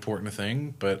 very important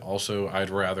thing, but also I'd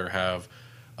rather have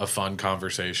a fun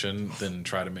conversation than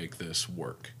try to make this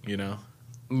work, you know?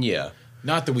 Yeah.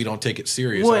 Not that we don't take it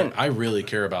serious. I really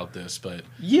care about this, but...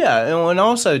 Yeah, and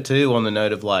also, too, on the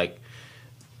note of, like,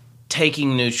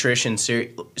 taking nutrition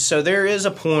serious. So there is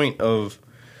a point of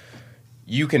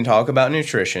you can talk about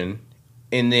nutrition,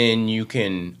 and then you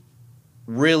can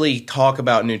really talk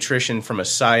about nutrition from a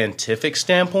scientific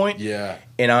standpoint. Yeah.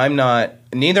 And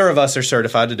neither of us are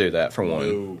certified to do that, for one.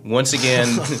 No. Once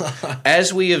again,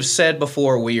 as we have said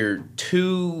before, we are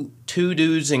two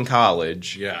dudes in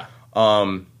college. Yeah.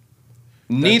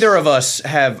 Neither of us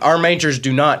our majors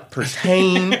do not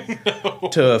pertain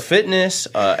to fitness,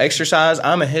 exercise.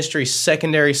 I'm a history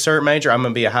secondary cert major. I'm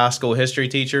going to be a high school history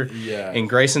teacher. Yeah. And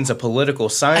Grayson's a political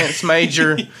science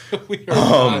major. We're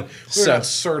not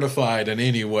certified in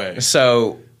any way.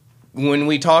 So when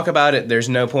we talk about it, there's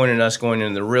no point in us going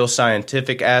into the real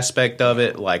scientific aspect of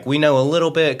it. Like, we know a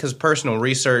little bit because personal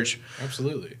research.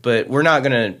 Absolutely. But we're not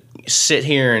going to sit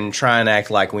here and try and act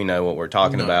like we know what we're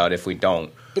talking about if we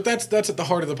don't. But that's at the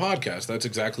heart of the podcast. That's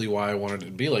exactly why I wanted it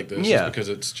to be like this. Yeah. Is because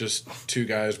it's just two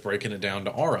guys breaking it down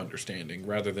to our understanding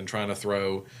rather than trying to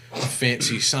throw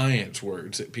fancy science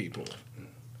words at people.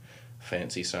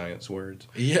 Fancy science words.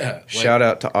 Yeah. Shout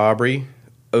out to Aubrey.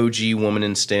 OG woman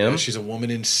in STEM. Yeah, she's a woman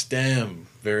in STEM.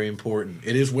 Very important.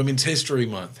 It is Women's History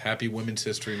Month. Happy Women's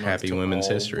History Month. Happy Women's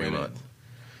History Month.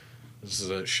 This is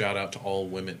a shout out to all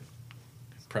women.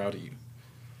 Proud of you.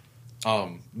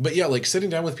 But yeah, like sitting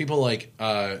down with people like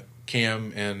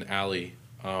Cam and Allison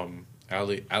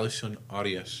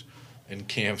Arias and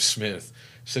Cam Smith,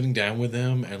 sitting down with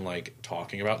them and like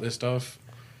talking about this stuff,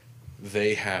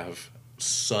 they have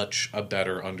such a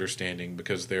better understanding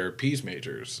because they're P's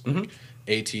majors, like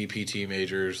AT, PT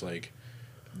majors. Like,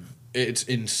 it's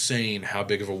insane how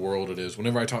big of a world it is.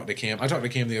 Whenever I talk to Cam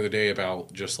the other day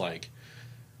about just like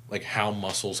how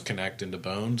muscles connect into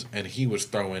bones, and he was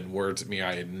throwing words at me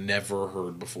I had never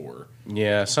heard before.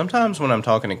 Yeah, sometimes when I'm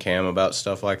talking to Cam about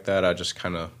stuff like that, I just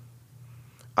kind of...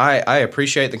 I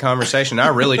appreciate the conversation. I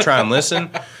really try and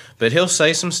listen, but he'll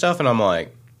say some stuff, and I'm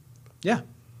like, yeah.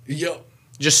 Yep.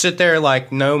 Just sit there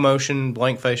like no motion,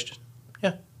 blank face. Just,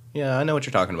 yeah, I know what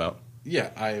you're talking about. Yeah,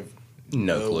 I have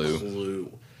no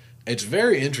clue. It's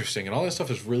very interesting, and all that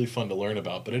stuff is really fun to learn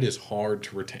about, but it is hard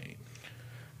to retain.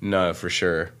 No, for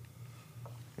sure.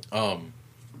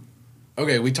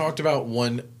 Okay, we talked about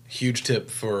one huge tip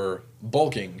for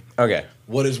bulking. Okay.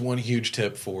 What is one huge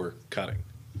tip for cutting?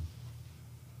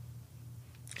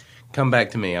 Come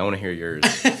back to me. I want to hear yours.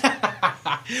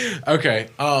 Okay.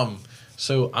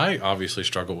 So I obviously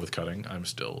struggle with cutting. I'm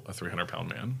still a 300-pound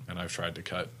man, and I've tried to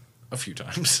cut a few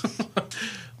times.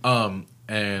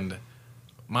 And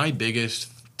my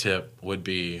biggest tip would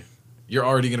be, you're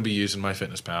already going to be using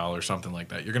MyFitnessPal or something like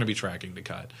that. You're going to be tracking to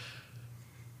cut.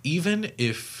 Even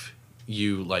if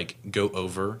you like go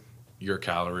over your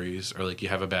calories, or like you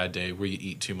have a bad day where you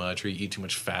eat too much, or you eat too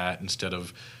much fat instead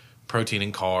of protein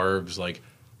and carbs, like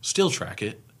still track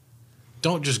it.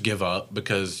 Don't just give up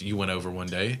because you went over one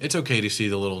day. It's okay to see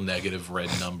the little negative red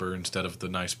number instead of the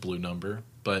nice blue number,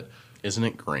 but Isn't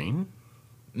it green?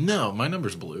 no, my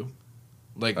number's blue.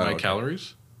 Like my okay.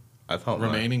 calories, I thought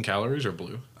remaining calories are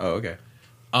blue. Oh, okay.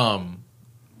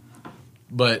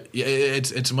 But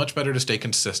it's much better to stay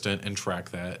consistent and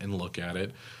track that and look at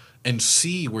it and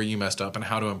see where you messed up and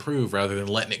how to improve rather than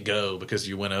letting it go because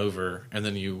you went over and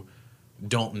then you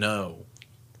don't know.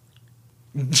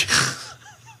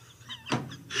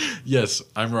 Yes,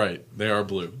 I'm right. They are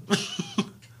blue.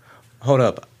 Hold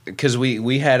up, because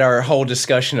we had our whole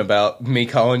discussion about me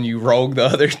calling you Rogue the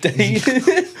other day.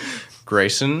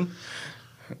 Grayson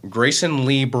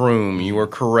Lee Broom, you are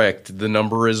correct. The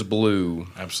number is blue.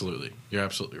 Absolutely. You're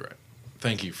absolutely right.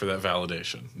 Thank you for that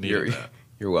validation. Needed that.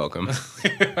 You're welcome.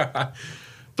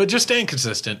 But just staying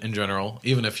consistent in general,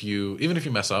 even if you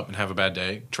mess up and have a bad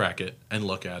day, track it and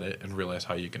look at it and realize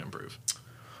how you can improve.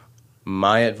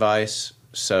 My advice,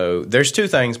 so there's two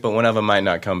things, but one of them might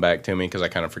not come back to me because I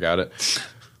kind of forgot it.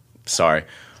 Sorry.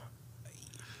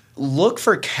 Look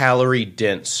for calorie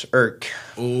dense or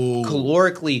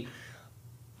calorically.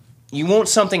 You want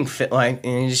something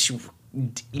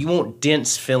you want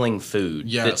dense filling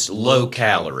food that's low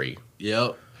calorie.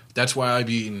 Yep. That's why I've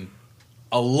eaten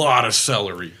a lot of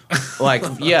celery.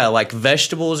 Like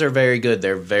vegetables are very good.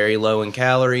 They're very low in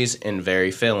calories and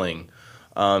very filling.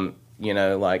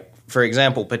 Like for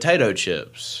example, potato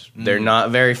chips. They're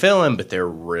not very filling, but they're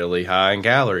really high in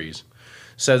calories.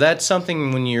 So that's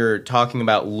something when you're talking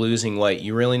about losing weight,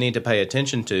 you really need to pay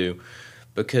attention to,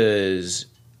 because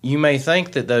you may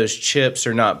think that those chips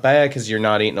are not bad because you're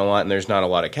not eating a lot and there's not a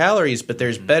lot of calories, but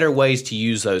there's better ways to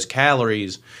use those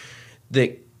calories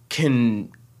that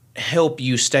can help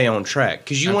you stay on track,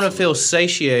 because you want to feel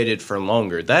satiated for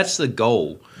longer. That's the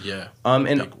goal. Yeah. And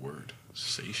big word.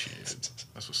 Satiated.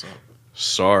 That's what's up.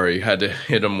 Sorry, had to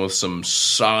hit him with some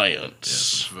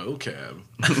science. Yeah, some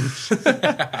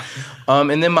vocab.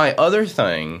 And then my other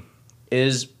thing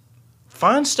is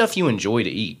find stuff you enjoy to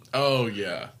eat. Oh,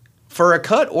 yeah. For a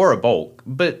cut or a bulk,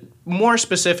 but more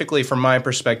specifically from my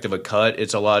perspective, a cut,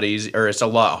 it's a lot easier, or it's a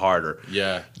lot harder.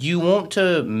 Yeah. You want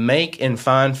to make and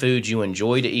find foods you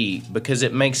enjoy to eat because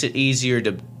it makes it easier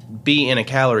to be in a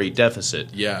calorie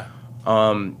deficit. Yeah.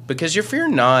 Because if you're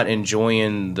not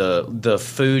enjoying the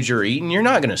food you're eating, you're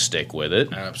not going to stick with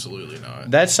it. Absolutely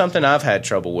not. That's something I've had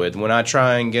trouble with. When I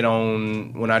try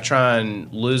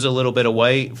and lose a little bit of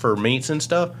weight for meats and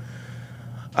stuff,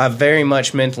 I very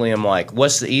much mentally am like,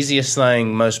 what's the easiest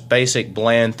thing, most basic,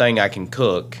 bland thing I can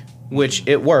cook? Which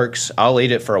it works. I'll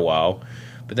eat it for a while.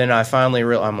 But then I finally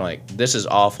I'm like, this is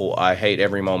awful. I hate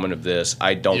every moment of this.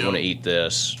 I don't want to eat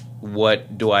this.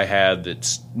 What do I have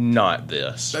that's not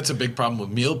this? That's a big problem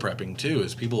with meal prepping, too,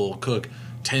 is people will cook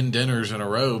 10 dinners in a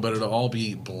row, but it'll all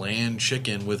be bland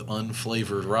chicken with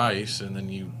unflavored rice, and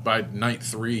then by night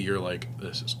 3 you're like,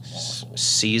 this is awful.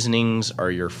 Seasonings are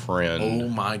your friend. Oh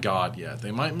my god, yeah.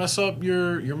 They might mess up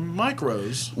your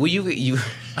macros. Well,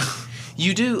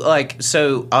 you do, like,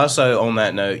 so also on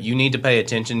that note, you need to pay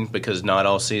attention because not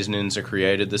all seasonings are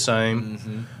created the same.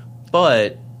 Mm-hmm.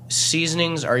 But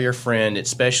seasonings are your friend,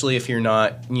 especially if you're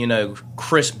not,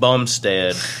 Chris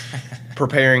Bumstead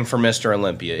preparing for Mr.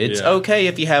 Olympia. It's okay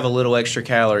if you have a little extra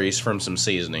calories from some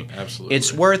seasoning. Absolutely.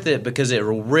 It's worth it because it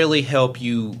will really help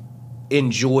you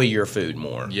enjoy your food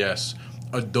more. Yes.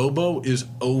 Adobo is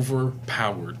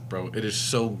overpowered, bro. It is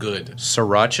so good.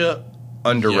 Sriracha,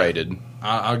 underrated. Yeah.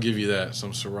 I'll give you that.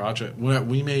 Some sriracha. Whenever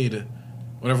we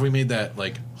made that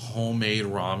like homemade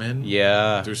ramen,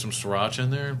 threw some sriracha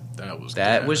in there.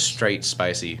 That was straight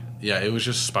spicy. Yeah, it was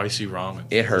just spicy ramen.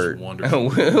 It hurt. Was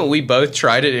wonderful. We both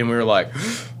tried it and we were like,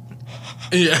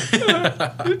 yeah,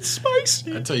 it's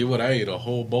spicy. I tell you what, I ate a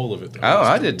whole bowl of it.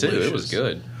 I did too. It was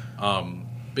good.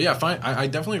 But yeah, I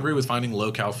definitely agree with finding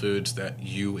low-cal foods that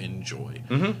you enjoy,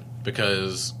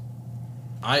 because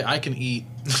I can eat.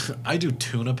 I do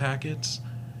tuna packets,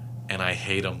 and I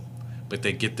hate them, but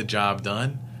they get the job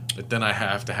done. But then I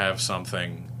have to have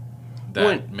something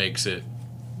that makes it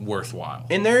worthwhile.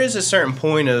 And there is a certain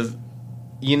point of,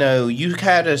 you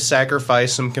had to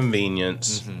sacrifice some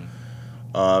convenience,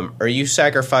 or you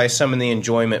sacrifice some of the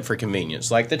enjoyment for convenience,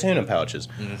 like the tuna pouches.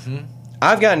 Mm-hmm.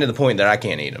 I've gotten to the point that I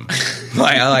can't eat them.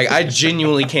 I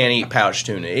genuinely can't eat pouch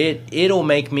tuna. It'll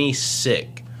make me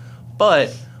sick.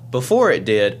 But before it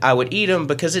did, I would eat them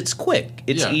because it's quick.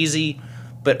 It's easy.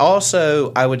 But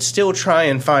also, I would still try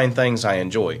and find things I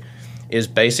enjoy. As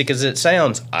basic as it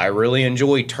sounds, I really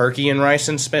enjoy turkey and rice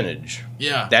and spinach.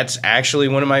 Yeah. That's actually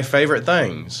one of my favorite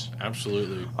things.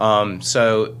 Absolutely.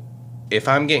 So if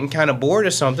I'm getting kind of bored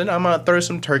of something, I might throw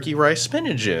some turkey, rice,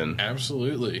 spinach in.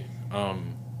 Absolutely.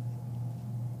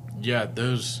 Yeah,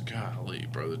 those, golly,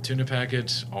 bro, the tuna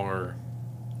packets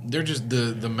they're just,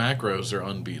 the macros are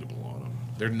unbeatable on them.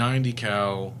 They're 90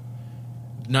 cal,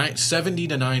 70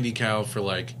 to 90 cal for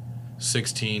like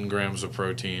 16 grams of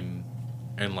protein,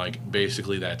 and like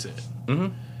basically that's it.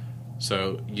 Mm-hmm.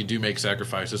 So you do make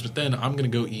sacrifices, but then I'm going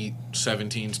to go eat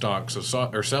 17 stalks of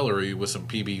celery with some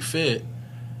PB Fit,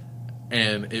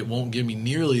 and it won't give me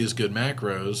nearly as good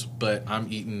macros, but I'm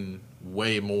eating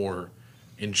way more,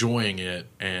 enjoying it,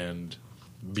 and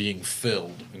being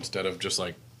filled instead of just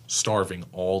like starving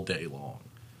all day long.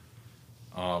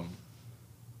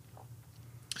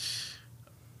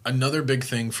 Another big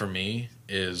thing for me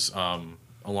is,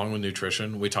 along with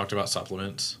nutrition, we talked about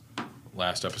supplements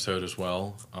last episode as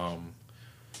well.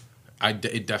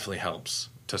 It definitely helps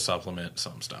to supplement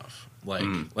some stuff. Like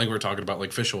we're talking about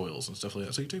like fish oils and stuff like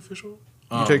that. So you take fish oil?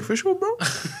 You take fish oil, bro?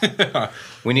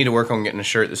 We need to work on getting a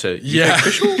shirt that says, you take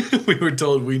fish oil? We were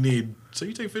told we need, so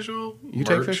you take fish oil? You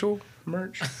take fish oil?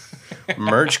 Merch?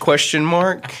 Merch, question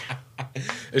mark?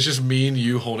 It's just me and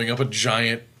you holding up a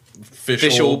giant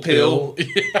fish oil oil pill.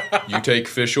 You take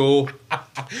fish oil?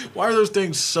 Why are those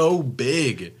things so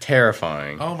big?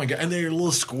 Terrifying. Oh my god, and they're a little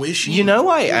squishy.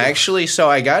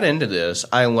 I got into this.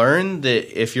 I learned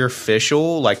that if your fish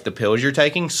oil, like the pills you're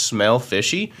taking, smell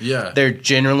fishy, they're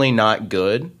generally not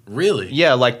good. Really?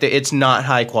 Yeah, like it's not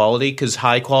high quality, because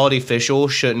high quality fish oil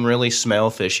shouldn't really smell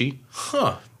fishy.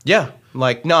 Huh. Yeah.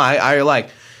 Like, no, I like...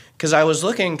 Because I was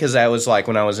looking, because I was like,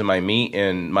 when I was in my meet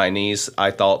and my knees,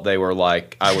 I thought they were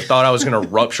like, thought I was going to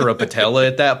rupture a patella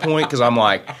at that point, because I'm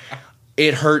like,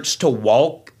 it hurts to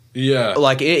walk. Yeah.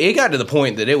 Like, it got to the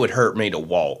point that it would hurt me to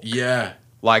walk. Yeah.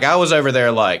 Like, I was over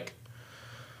there like,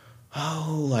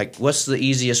 what's the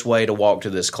easiest way to walk to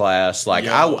this class? Like,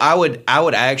 I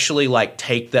would actually, like,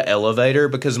 take the elevator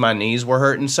because my knees were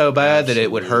hurting so bad that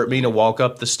it would hurt me to walk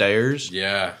up the stairs.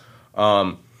 Yeah.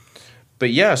 But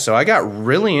yeah, so I got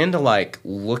really into like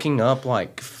looking up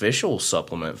like fish oil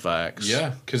supplement facts.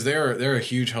 Yeah, because they're a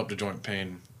huge help to joint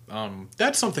pain.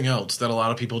 That's something else that a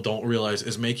lot of people don't realize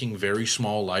is making very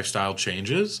small lifestyle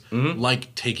changes,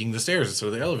 like taking the stairs instead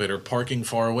of the elevator, parking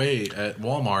far away at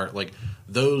Walmart. Like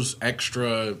those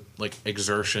extra like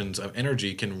exertions of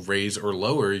energy can raise or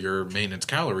lower your maintenance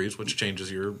calories, which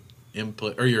changes your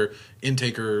input or your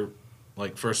intake, or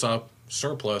like for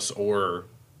surplus or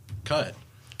cut.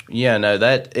 Yeah, no,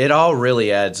 that it all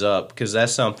really adds up, because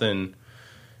that's something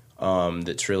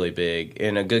that's really big.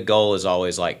 And a good goal is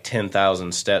always like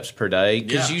 10,000 steps per day,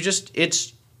 because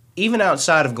it's even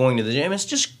outside of going to the gym, it's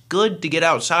just good to get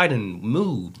outside and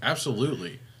move.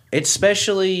 Absolutely.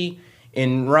 Especially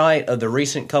in light of the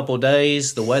recent couple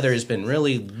days, the weather has been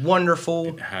really wonderful.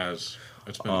 It has.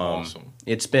 It's been awesome.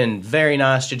 It's been very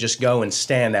nice to just go and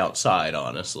stand outside,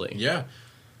 honestly. Yeah.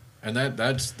 And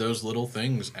that's those little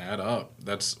things add up.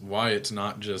 That's why it's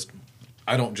not just,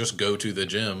 I don't just go to the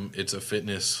gym. It's a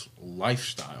fitness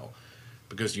lifestyle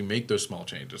because you make those small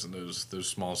changes and those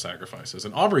small sacrifices.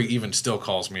 And Aubrey even still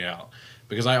calls me out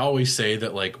because I always say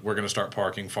that like we're going to start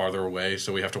parking farther away,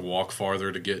 so we have to walk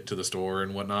farther to get to the store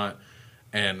and whatnot.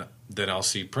 And then I'll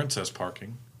see Princess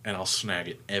parking and I'll snag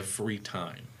it every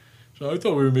time. So I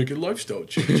thought we were making lifestyle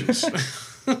changes.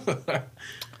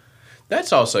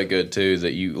 That's also good, too,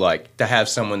 that you like to have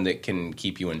someone that can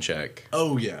keep you in check.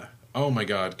 Oh, yeah. Oh, my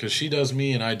God. Because she does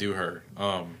me and I do her.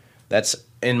 That's,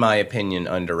 in my opinion,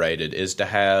 underrated, is to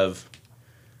have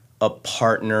a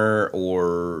partner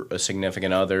or a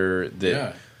significant other that...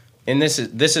 Yeah. And this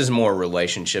is more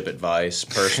relationship advice,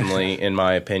 personally, in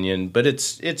my opinion, but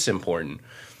it's important.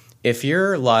 If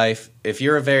you're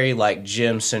a very, like,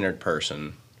 gym-centered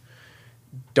person...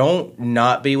 Don't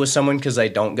not be with someone because they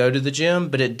don't go to the gym,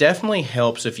 but it definitely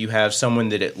helps if you have someone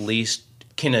that at least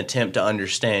can attempt to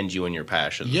understand you and your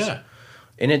passions. Yeah.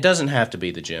 And it doesn't have to be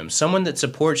the gym. Someone that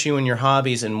supports you in your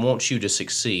hobbies and wants you to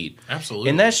succeed. Absolutely.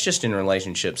 And that's just in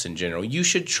relationships in general. You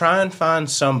should try and find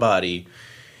somebody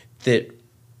that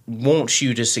wants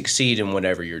you to succeed in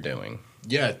whatever you're doing.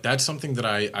 Yeah, that's something that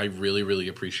I really, really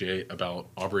appreciate about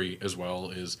Aubrey as well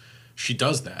is she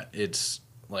does that. It's...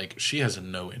 Like, she has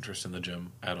no interest in the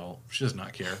gym at all. She does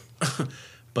not care.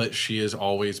 But she has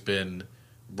always been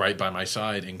right by my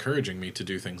side, encouraging me to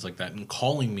do things like that and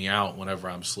calling me out whenever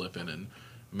I'm slipping and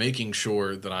making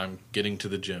sure that I'm getting to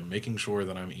the gym, making sure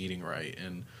that I'm eating right.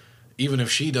 And even if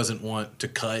she doesn't want to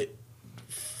cut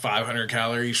 500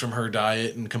 calories from her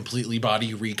diet and completely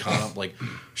body recomp, like,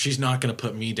 she's not going to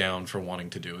put me down for wanting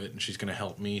to do it, and she's going to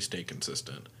help me stay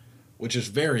consistent. Which is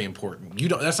very important.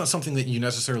 That's not something that you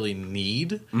necessarily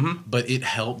need, but it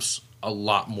helps a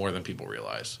lot more than people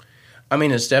realize. I mean,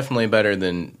 it's definitely better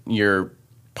than your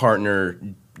partner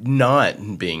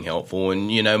not being helpful and,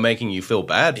 making you feel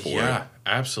bad for it. Yeah,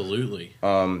 absolutely.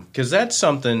 Because that's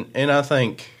something, and I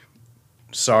think,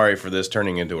 sorry for this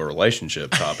turning into a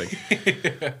relationship topic,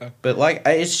 but like,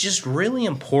 it's just really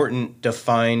important to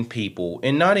find people,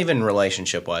 and not even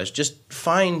relationship-wise, just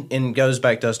find, and goes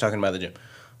back to us talking about the gym,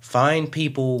 find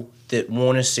people that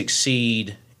want to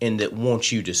succeed and that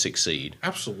want you to succeed.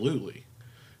 Absolutely.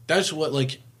 That's what,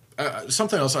 like,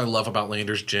 something else I love about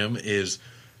Lander's Gym is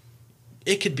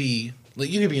it could be, like,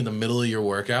 you could be in the middle of your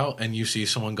workout and you see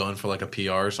someone going for, like, a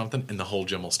PR or something, and the whole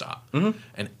gym will stop. Mm-hmm.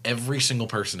 And every single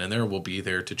person in there will be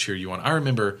there to cheer you on. I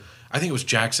remember, I think it was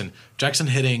Jackson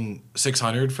hitting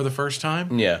 600 for the first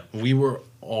time. Yeah. We were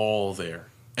all there.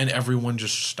 And everyone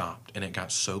just stopped, and it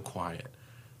got so quiet.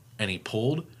 And he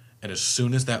pulled, and as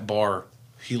soon as that bar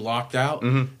he locked out,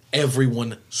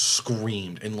 everyone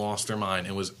screamed and lost their mind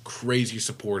and was crazy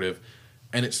supportive.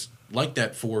 And it's like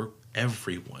that for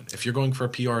everyone. If you're going for a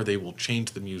PR, they will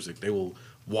change the music. They will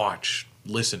watch,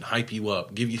 listen, hype you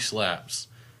up, give you slaps.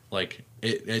 Like,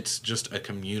 it's just a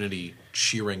community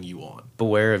cheering you on.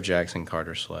 Beware of Jackson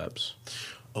Carter slaps.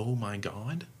 Oh, my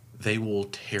God. They will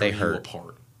tear you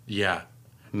apart. Yeah.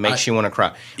 Makes you want to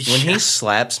cry. When he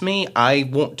slaps me, I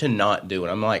want to not do it.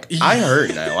 I'm like, I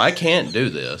hurt now. I can't do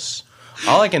this.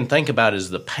 All I can think about is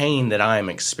the pain that I am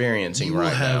experiencing right now.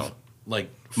 You have, like,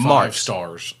 5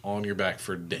 stars on your back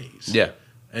for days. Yeah.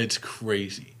 It's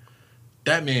crazy.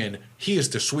 That man, he is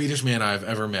the sweetest man I've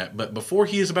ever met. But before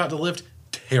he is about to lift,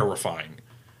 terrifying.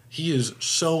 He is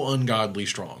so ungodly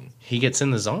strong. He gets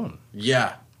in the zone.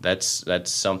 Yeah. That's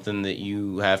something that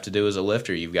you have to do as a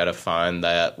lifter. You've got to find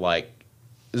that, like,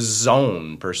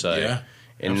 zone per se. Yeah,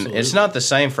 and absolutely. It's not the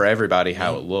same for everybody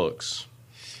how it looks.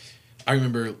 I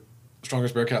remember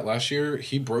Strongest Bearcat last year,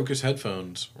 he broke his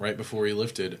headphones right before he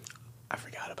lifted. I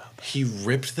forgot about that. He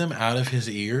ripped them out of his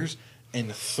ears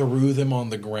and threw them on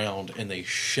the ground, and they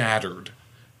shattered.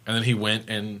 And then he went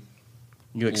and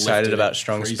You excited about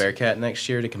Strongest Bearcat next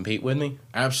year to compete with me?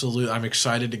 Absolutely. I'm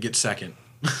excited to get second.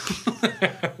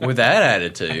 With that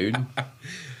attitude.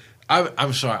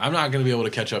 I'm sorry. I'm not going to be able to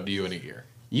catch up to you in a year.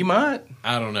 You might.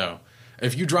 I don't know.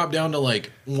 If you drop down to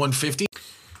like 150.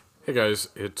 Hey guys,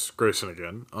 it's Grayson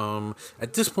again.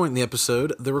 At this point in the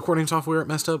episode, the recording software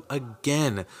messed up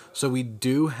again. So we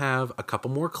do have a couple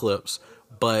more clips,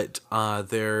 but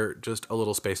they're just a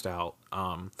little spaced out.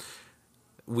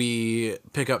 We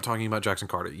pick up talking about Jackson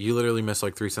Carter. You literally missed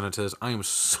like 3 sentences. I am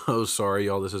so sorry,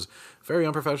 y'all. This is very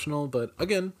unprofessional, but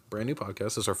again, brand new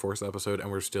podcast. This is our 4th episode,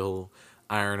 and we're still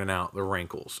ironing out the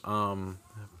wrinkles.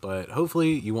 But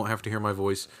hopefully you won't have to hear my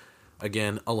voice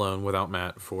again alone without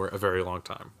Matt for a very long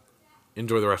time.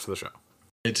 Enjoy the rest of the show.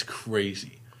 It's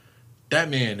crazy. That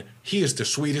man, he is the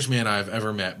sweetest man I've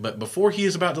ever met. But before he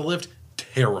is about to lift,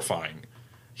 terrifying.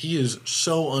 He is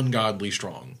so ungodly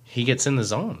strong. He gets in the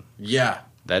zone. Yeah.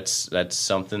 That's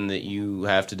something that you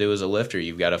have to do as a lifter.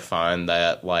 You've got to find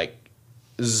that like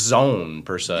zone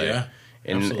per se. Yeah.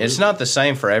 And absolutely. it's not the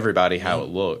same for everybody how it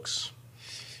looks.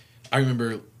 I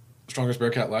remember Strongest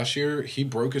Bearcat last year, he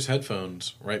broke his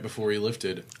headphones right before he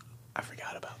lifted. I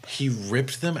forgot about that. He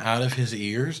ripped them out of his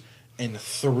ears and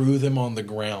threw them on the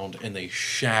ground, and they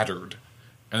shattered.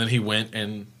 And then he went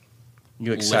and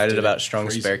You excited lifted about it.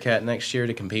 Strongest Crazy. Bearcat next year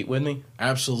to compete with me?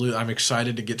 Absolutely. I'm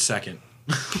excited to get second.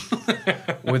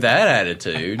 With that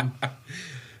attitude,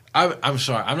 I'm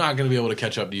sorry. I'm not going to be able to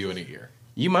catch up to you in a year.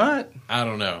 you might. I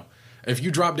don't know. If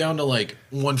you drop down to like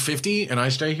 150 and I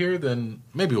stay here, then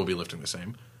maybe we'll be lifting the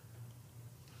same.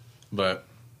 But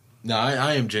no,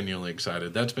 I am genuinely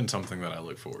excited. That's been something that I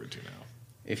look forward to now.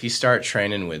 If you start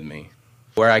training with me,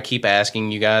 where I keep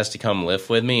asking you guys to come lift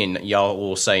with me and y'all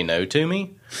will say no to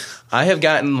me, I have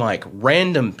gotten like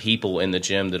random people in the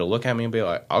gym that'll look at me and be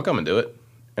like, I'll come and do it.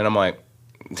 And I'm like,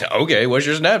 okay, what's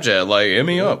your Snapchat? Like, hit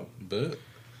me up. But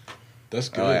that's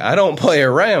good. I don't play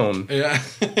around.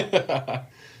 Yeah.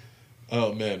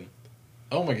 Oh, man.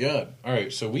 Oh, my God. All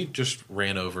right, so we just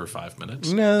ran over 5 minutes.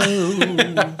 No.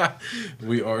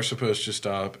 We are supposed to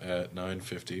stop at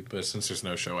 9:50, but since there's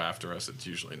no show after us, it's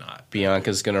usually not.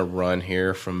 Bianca's going to run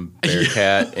here from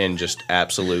Bearcat and just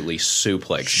absolutely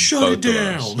suplex Shut both it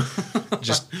down. of us.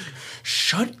 Just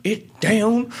shut it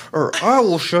down or I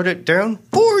will shut it down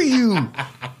for you.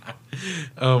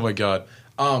 Oh, my God.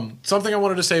 Something I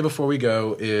wanted to say before we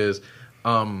go is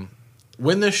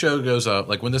when this show goes up,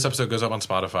 like when this episode goes up on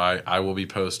Spotify, I will be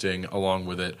posting along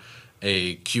with it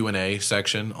a Q&A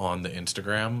section on the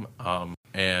Instagram.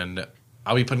 And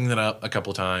I'll be putting that up a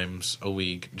couple times a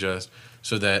week just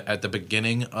so that at the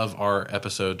beginning of our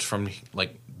episodes from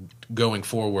like going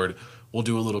forward, we'll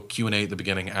do a little Q&A at the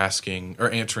beginning asking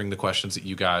or answering the questions that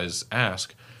you guys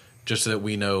ask just so that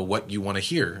we know what you want to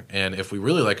hear. And if we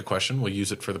really like a question, we'll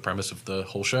use it for the premise of the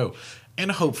whole show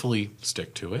and hopefully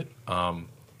stick to it.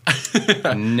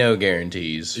 No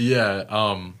guarantees. Yeah.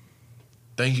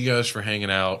 Thank you guys for hanging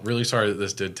out. Really sorry that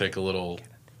this did take a little.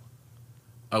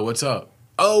 Oh, what's up?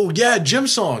 Oh, yeah, gym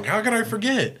song. How could I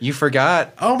forget? You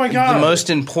forgot. Oh, my God. The most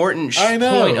important I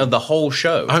know. point of the whole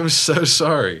show. I'm so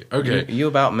sorry. Okay. You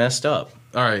about messed up.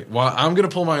 All right. Well, I'm going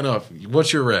to pull mine up.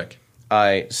 What's your rec? All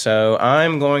right, so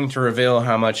I'm going to reveal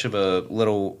how much of a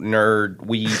little nerd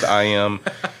weeb I am.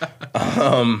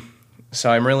 So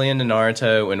I'm really into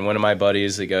Naruto, and one of my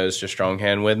buddies that goes to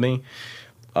Stronghand with me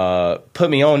put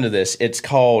me onto this. It's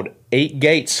called 8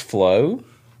 Gates Flow,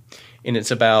 and it's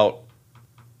about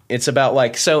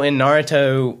like, so in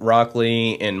Naruto, Rock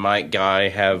Lee and Mike Guy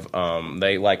have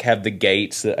they like have the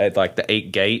gates that like the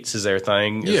 8 gates is their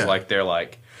thing. It's Yeah. like their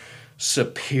like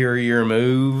superior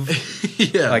move.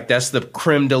 Yeah. Like that's the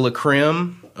creme de la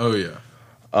creme. Oh, yeah.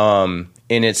 And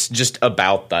it's just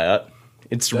about that.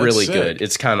 It's That's really sick. good.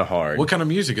 It's kind of hard. What kind of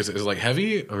music is it? Is it like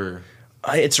heavy or?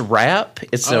 It's rap.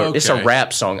 It's a Okay.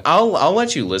 rap song. I'll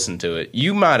let you listen to it.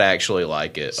 You might actually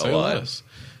like it a lot. Less.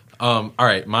 All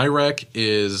right, my rec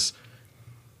is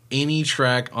any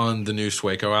track on the new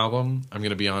Sueco album. I'm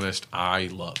gonna be honest, I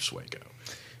love Sueco.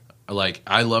 Like,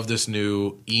 I love this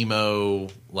new emo,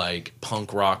 like,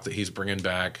 punk rock that he's bringing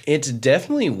back. It's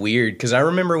definitely weird because I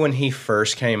remember when he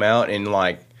first came out and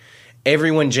like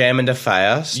everyone jamming to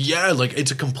fast. Yeah, like,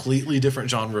 it's a completely different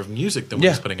genre of music than what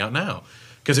Yeah. he's putting out now.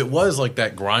 Because it was like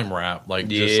that grime rap, like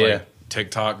just Yeah. like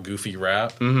TikTok goofy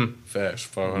rap, fast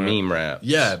forward. Meme rap.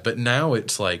 Yeah, but now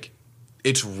it's like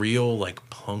it's real like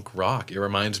punk rock. It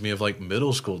reminds me of like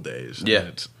middle school days. And Yeah.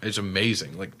 it's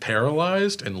amazing. Like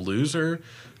Paralyzed and Loser,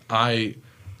 I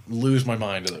lose my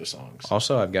mind to those songs.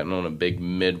 Also, I've gotten on a big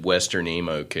Midwestern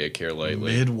emo kick here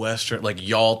lately. Midwestern, like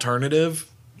y'alternative.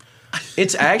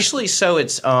 It's actually so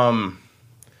it's trying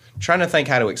to think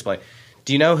how to explain.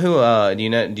 Do you know who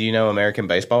do you know American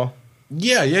baseball?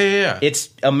 Yeah. It's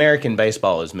American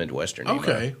baseball is Midwestern emo.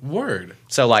 Okay, word.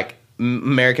 So like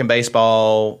American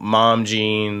baseball, Mom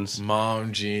Jeans,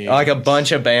 Mom Jeans. like a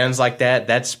bunch of bands like that.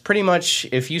 That's pretty much,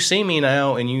 if you see me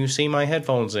now and you see my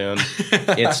headphones in,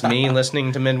 it's me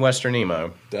listening to Midwestern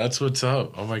emo. That's what's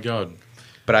up. Oh my God.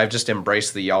 But I've just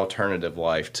embraced the alternative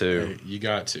life too. Hey, you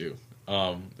got to.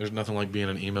 There's nothing like being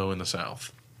an emo in the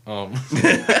South. All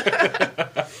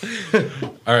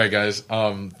right, guys.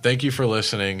 Thank you for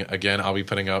listening. Again, I'll be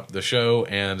putting up the show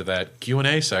and that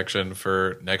Q&A section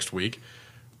for next week.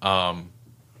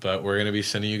 But we're going to be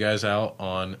sending you guys out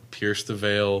on Pierce the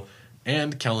Veil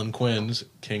and Kellen Quinn's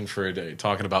King for a Day,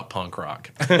 talking about punk rock.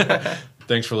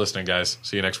 Thanks for listening, guys.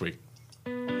 See you next week.